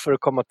kött, för att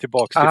komma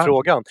tillbaka till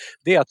frågan,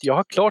 det är att jag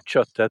har klart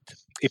köttet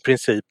i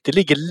princip. Det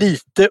ligger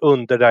lite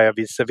under där jag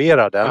vill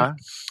servera den.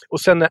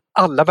 Och sen när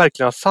alla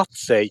verkligen har satt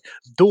sig,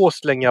 då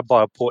slänger jag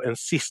bara på en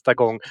sista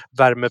gång,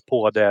 värmer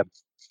på det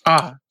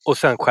och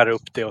sen skär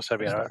upp det och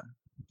serverar.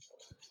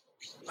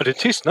 Och det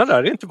tystnar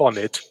där, det är inte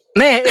vanligt.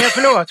 Nej,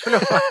 förlåt.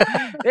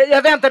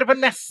 Jag väntade på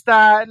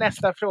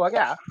nästa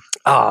fråga.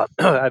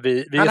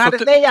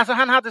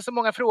 Han hade så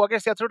många frågor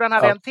så jag trodde han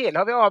hade en till.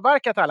 Har vi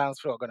avverkat alla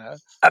hans frågor nu?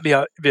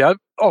 Vi har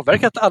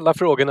avverkat alla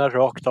frågorna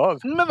rakt av.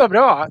 Men vad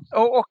bra.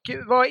 Och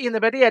vad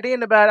innebär det? Det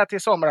innebär att det är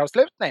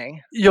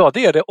sommaravslutning. Ja,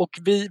 det är det. Och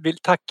vi vill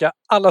tacka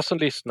alla som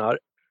lyssnar.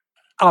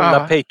 Alla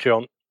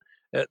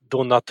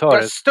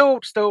Patreon-donatörer.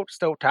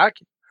 Stort tack.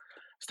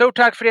 Stort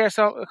tack för er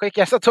som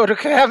skickar så torr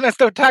själv, men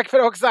stort tack för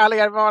också alla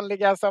er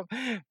vanliga som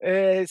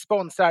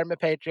sponsrar med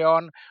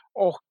Patreon.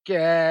 Och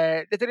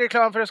lite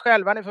reklam för oss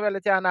själva. Ni får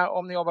väldigt gärna,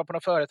 om ni jobbar på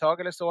något företag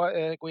eller så,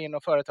 gå in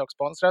och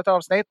företagssponsra ett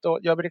avsnitt. Då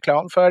gör vi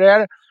reklam för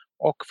er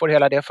och får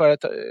hela det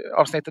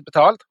avsnittet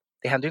betalt.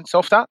 Det händer ju inte så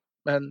ofta,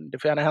 men det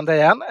får gärna hända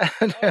igen.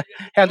 Det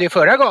hände ju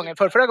förra gången.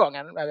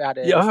 När vi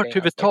hade jag har hört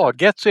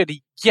överhuvudtaget så är det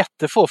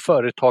jättefå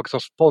företag som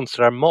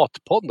sponsrar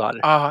matpoddar.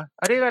 Ja,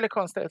 det är väldigt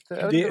konstigt.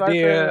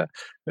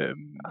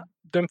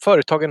 Den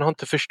företagen har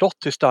inte förstått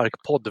hur stark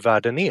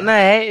poddvärlden är.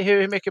 Nej,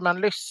 hur mycket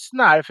man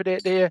lyssnar. För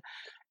det är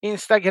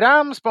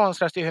Instagram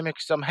sponsras ju hur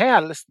mycket som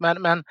helst.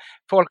 Men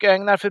folk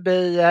ögnar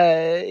förbi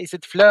i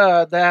sitt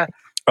flöde.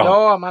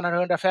 Ja, man har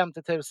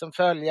 150 000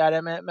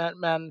 följare,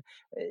 men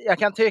jag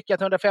kan tycka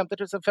att 150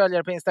 000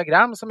 följare på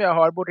Instagram som jag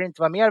har borde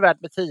inte vara mer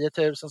värt med 10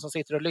 000 som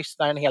sitter och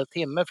lyssnar en hel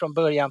timme från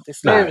början till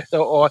slut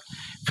och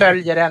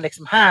följer den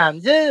liksom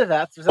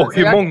hängivet. Och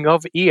hur många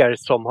av er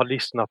som har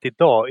lyssnat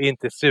idag är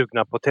inte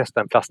sugna på att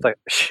testa en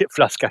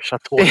flaska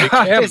Chateau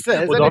Yquem?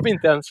 Och då har vi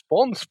inte en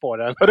spons på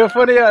den. Och då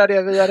får ni göra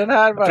det via den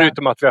här bara.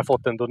 Förutom att vi har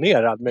fått en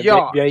donerad. Men vi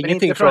har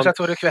ingenting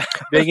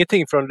vi har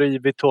ingenting från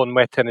Louis Vuitton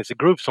och Hennessy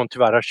Group som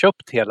tyvärr har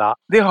köpt hela.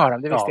 Det har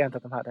de, det visste jag inte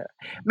att de hade.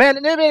 Men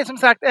nu är det som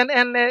sagt,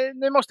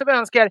 nu måste vi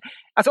önska er,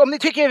 alltså om ni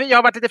tycker jag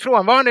har varit lite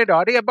frånvarande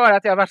idag, det är bara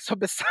att jag har varit så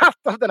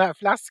besatt av den här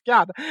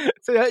flaskan.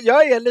 Så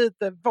jag är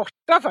lite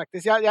borta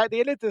faktiskt.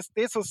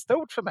 Det är så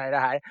stort för mig det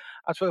här,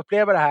 att få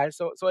uppleva det här.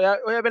 Så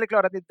jag är väldigt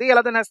glad att ni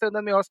delar den här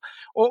stunden med oss.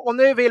 Och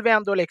nu vill vi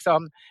ändå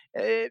liksom,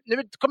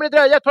 nu kommer det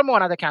dröja ett par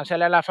månader kanske,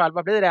 eller i alla fall,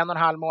 vad blir det,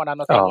 1,5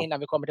 månad innan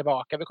vi kommer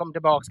tillbaka. Vi kommer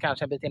tillbaka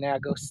kanske en bit in i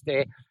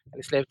augusti,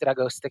 eller slutet av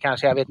augusti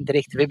kanske, jag vet inte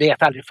riktigt. Vi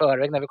vet aldrig i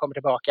förväg när vi kommer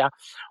tillbaka.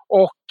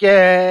 Och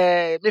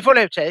vi får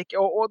en utkik.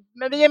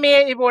 Men vi är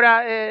med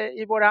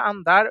i våra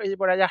andar och i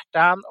våra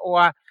hjärtan.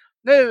 Och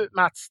nu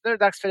Mats, nu är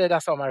det dags för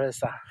Idas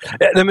sommarvisa.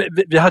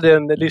 Vi hade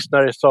en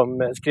lyssnare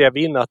som skrev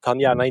in att han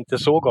gärna inte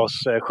såg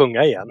oss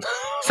sjunga igen.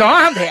 Sa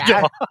han det?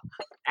 Ja.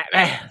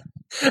 Nej,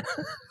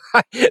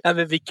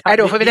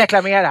 då får vi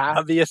reklamera.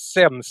 Ja, vi är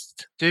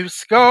sämst. Du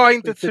ska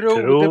inte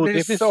tro det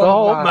blir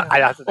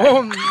sommar.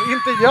 Om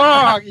inte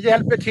jag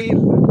hjälper till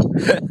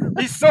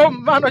i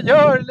sommaren och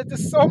gör lite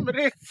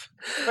somrigt.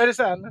 Vad är det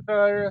sen?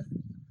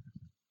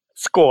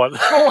 Skål!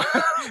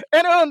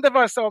 En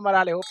underbar sommar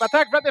allihopa.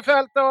 Tack för att ni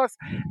följt oss.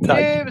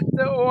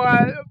 Njut, och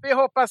vi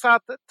hoppas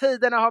att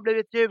tiderna har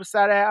blivit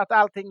ljusare. Att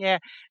allting är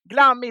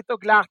glammigt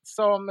och glatt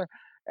som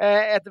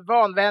ett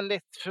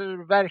vanvänligt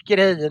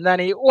fyrverkeri när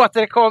ni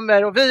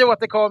återkommer och vi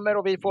återkommer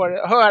och vi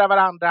får höra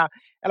varandra.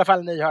 I alla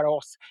fall ni hör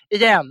oss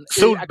igen.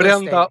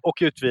 Solbrända och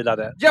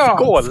utvilade. Ja,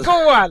 skål!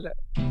 Skål!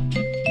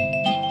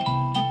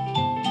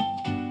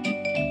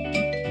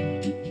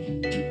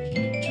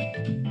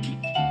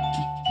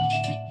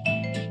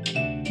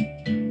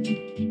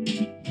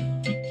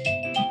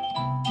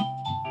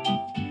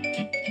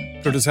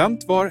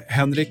 Producent var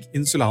Henrik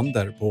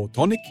Insulander på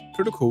Tonic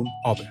Produktion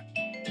AB.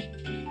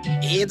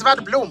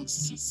 Edvard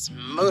Bloms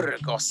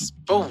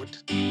smörgåsbord.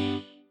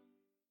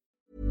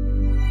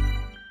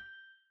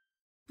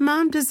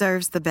 Mom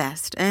deserves the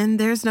best, and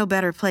there's no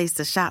better place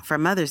to shop for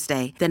Mother's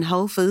Day than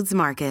Whole Foods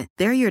Market.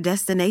 They're your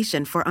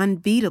destination for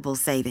unbeatable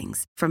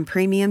savings, from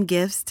premium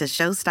gifts to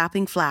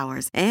show-stopping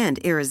flowers and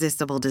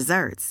irresistible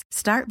desserts.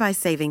 Start by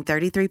saving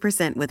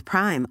 33% with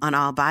Prime on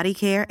all body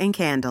care and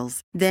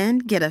candles. Then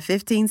get a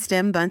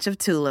 15-stem bunch of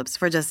tulips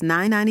for just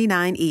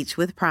 $9.99 each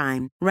with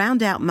Prime.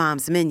 Round out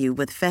Mom's menu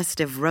with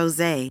festive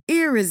rosé,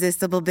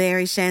 irresistible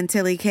berry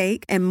chantilly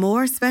cake, and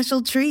more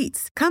special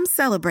treats. Come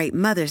celebrate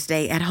Mother's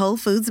Day at Whole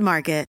Foods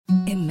Market.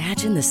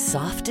 Imagine the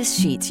softest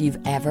sheets you've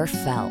ever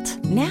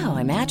felt. Now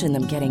imagine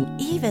them getting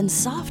even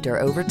softer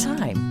over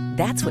time.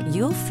 That's what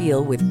you'll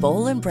feel with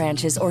Boll &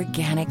 Branch's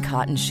organic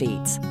cotton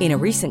sheets. In a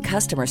recent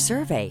customer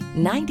survey,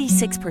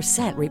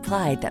 96%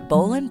 replied that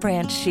Boll &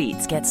 Branch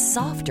sheets get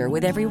softer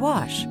with every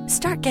wash.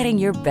 Start getting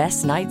your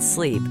best night's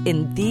sleep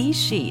in these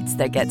sheets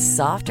that get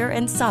softer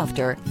and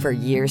softer for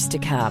years to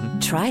come.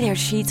 Try their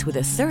sheets with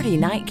a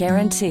 30-night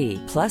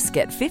guarantee. Plus,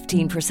 get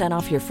 15%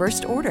 off your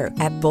first order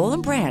at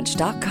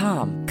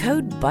bollandbranch.com.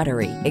 Code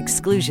BUTTERY.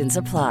 Exclusions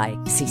apply.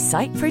 See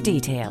site for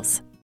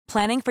details.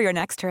 Planning for your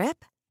next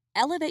trip?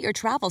 Elevate your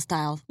travel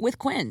style with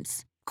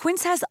Quince.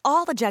 Quince has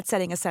all the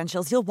jet-setting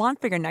essentials you'll want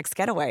for your next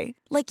getaway,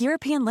 like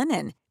European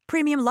linen,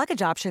 premium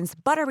luggage options,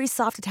 buttery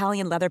soft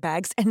Italian leather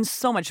bags, and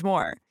so much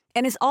more.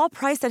 And is all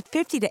priced at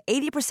 50 to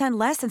 80%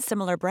 less than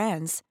similar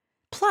brands.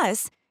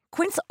 Plus,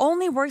 Quince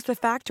only works with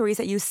factories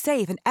that use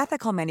safe and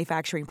ethical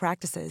manufacturing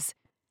practices.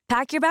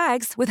 Pack your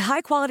bags with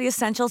high-quality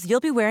essentials you'll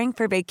be wearing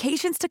for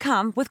vacations to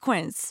come with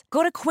Quince.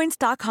 Go to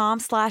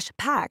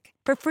quince.com/pack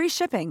for free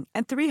shipping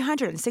and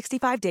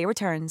 365-day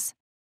returns.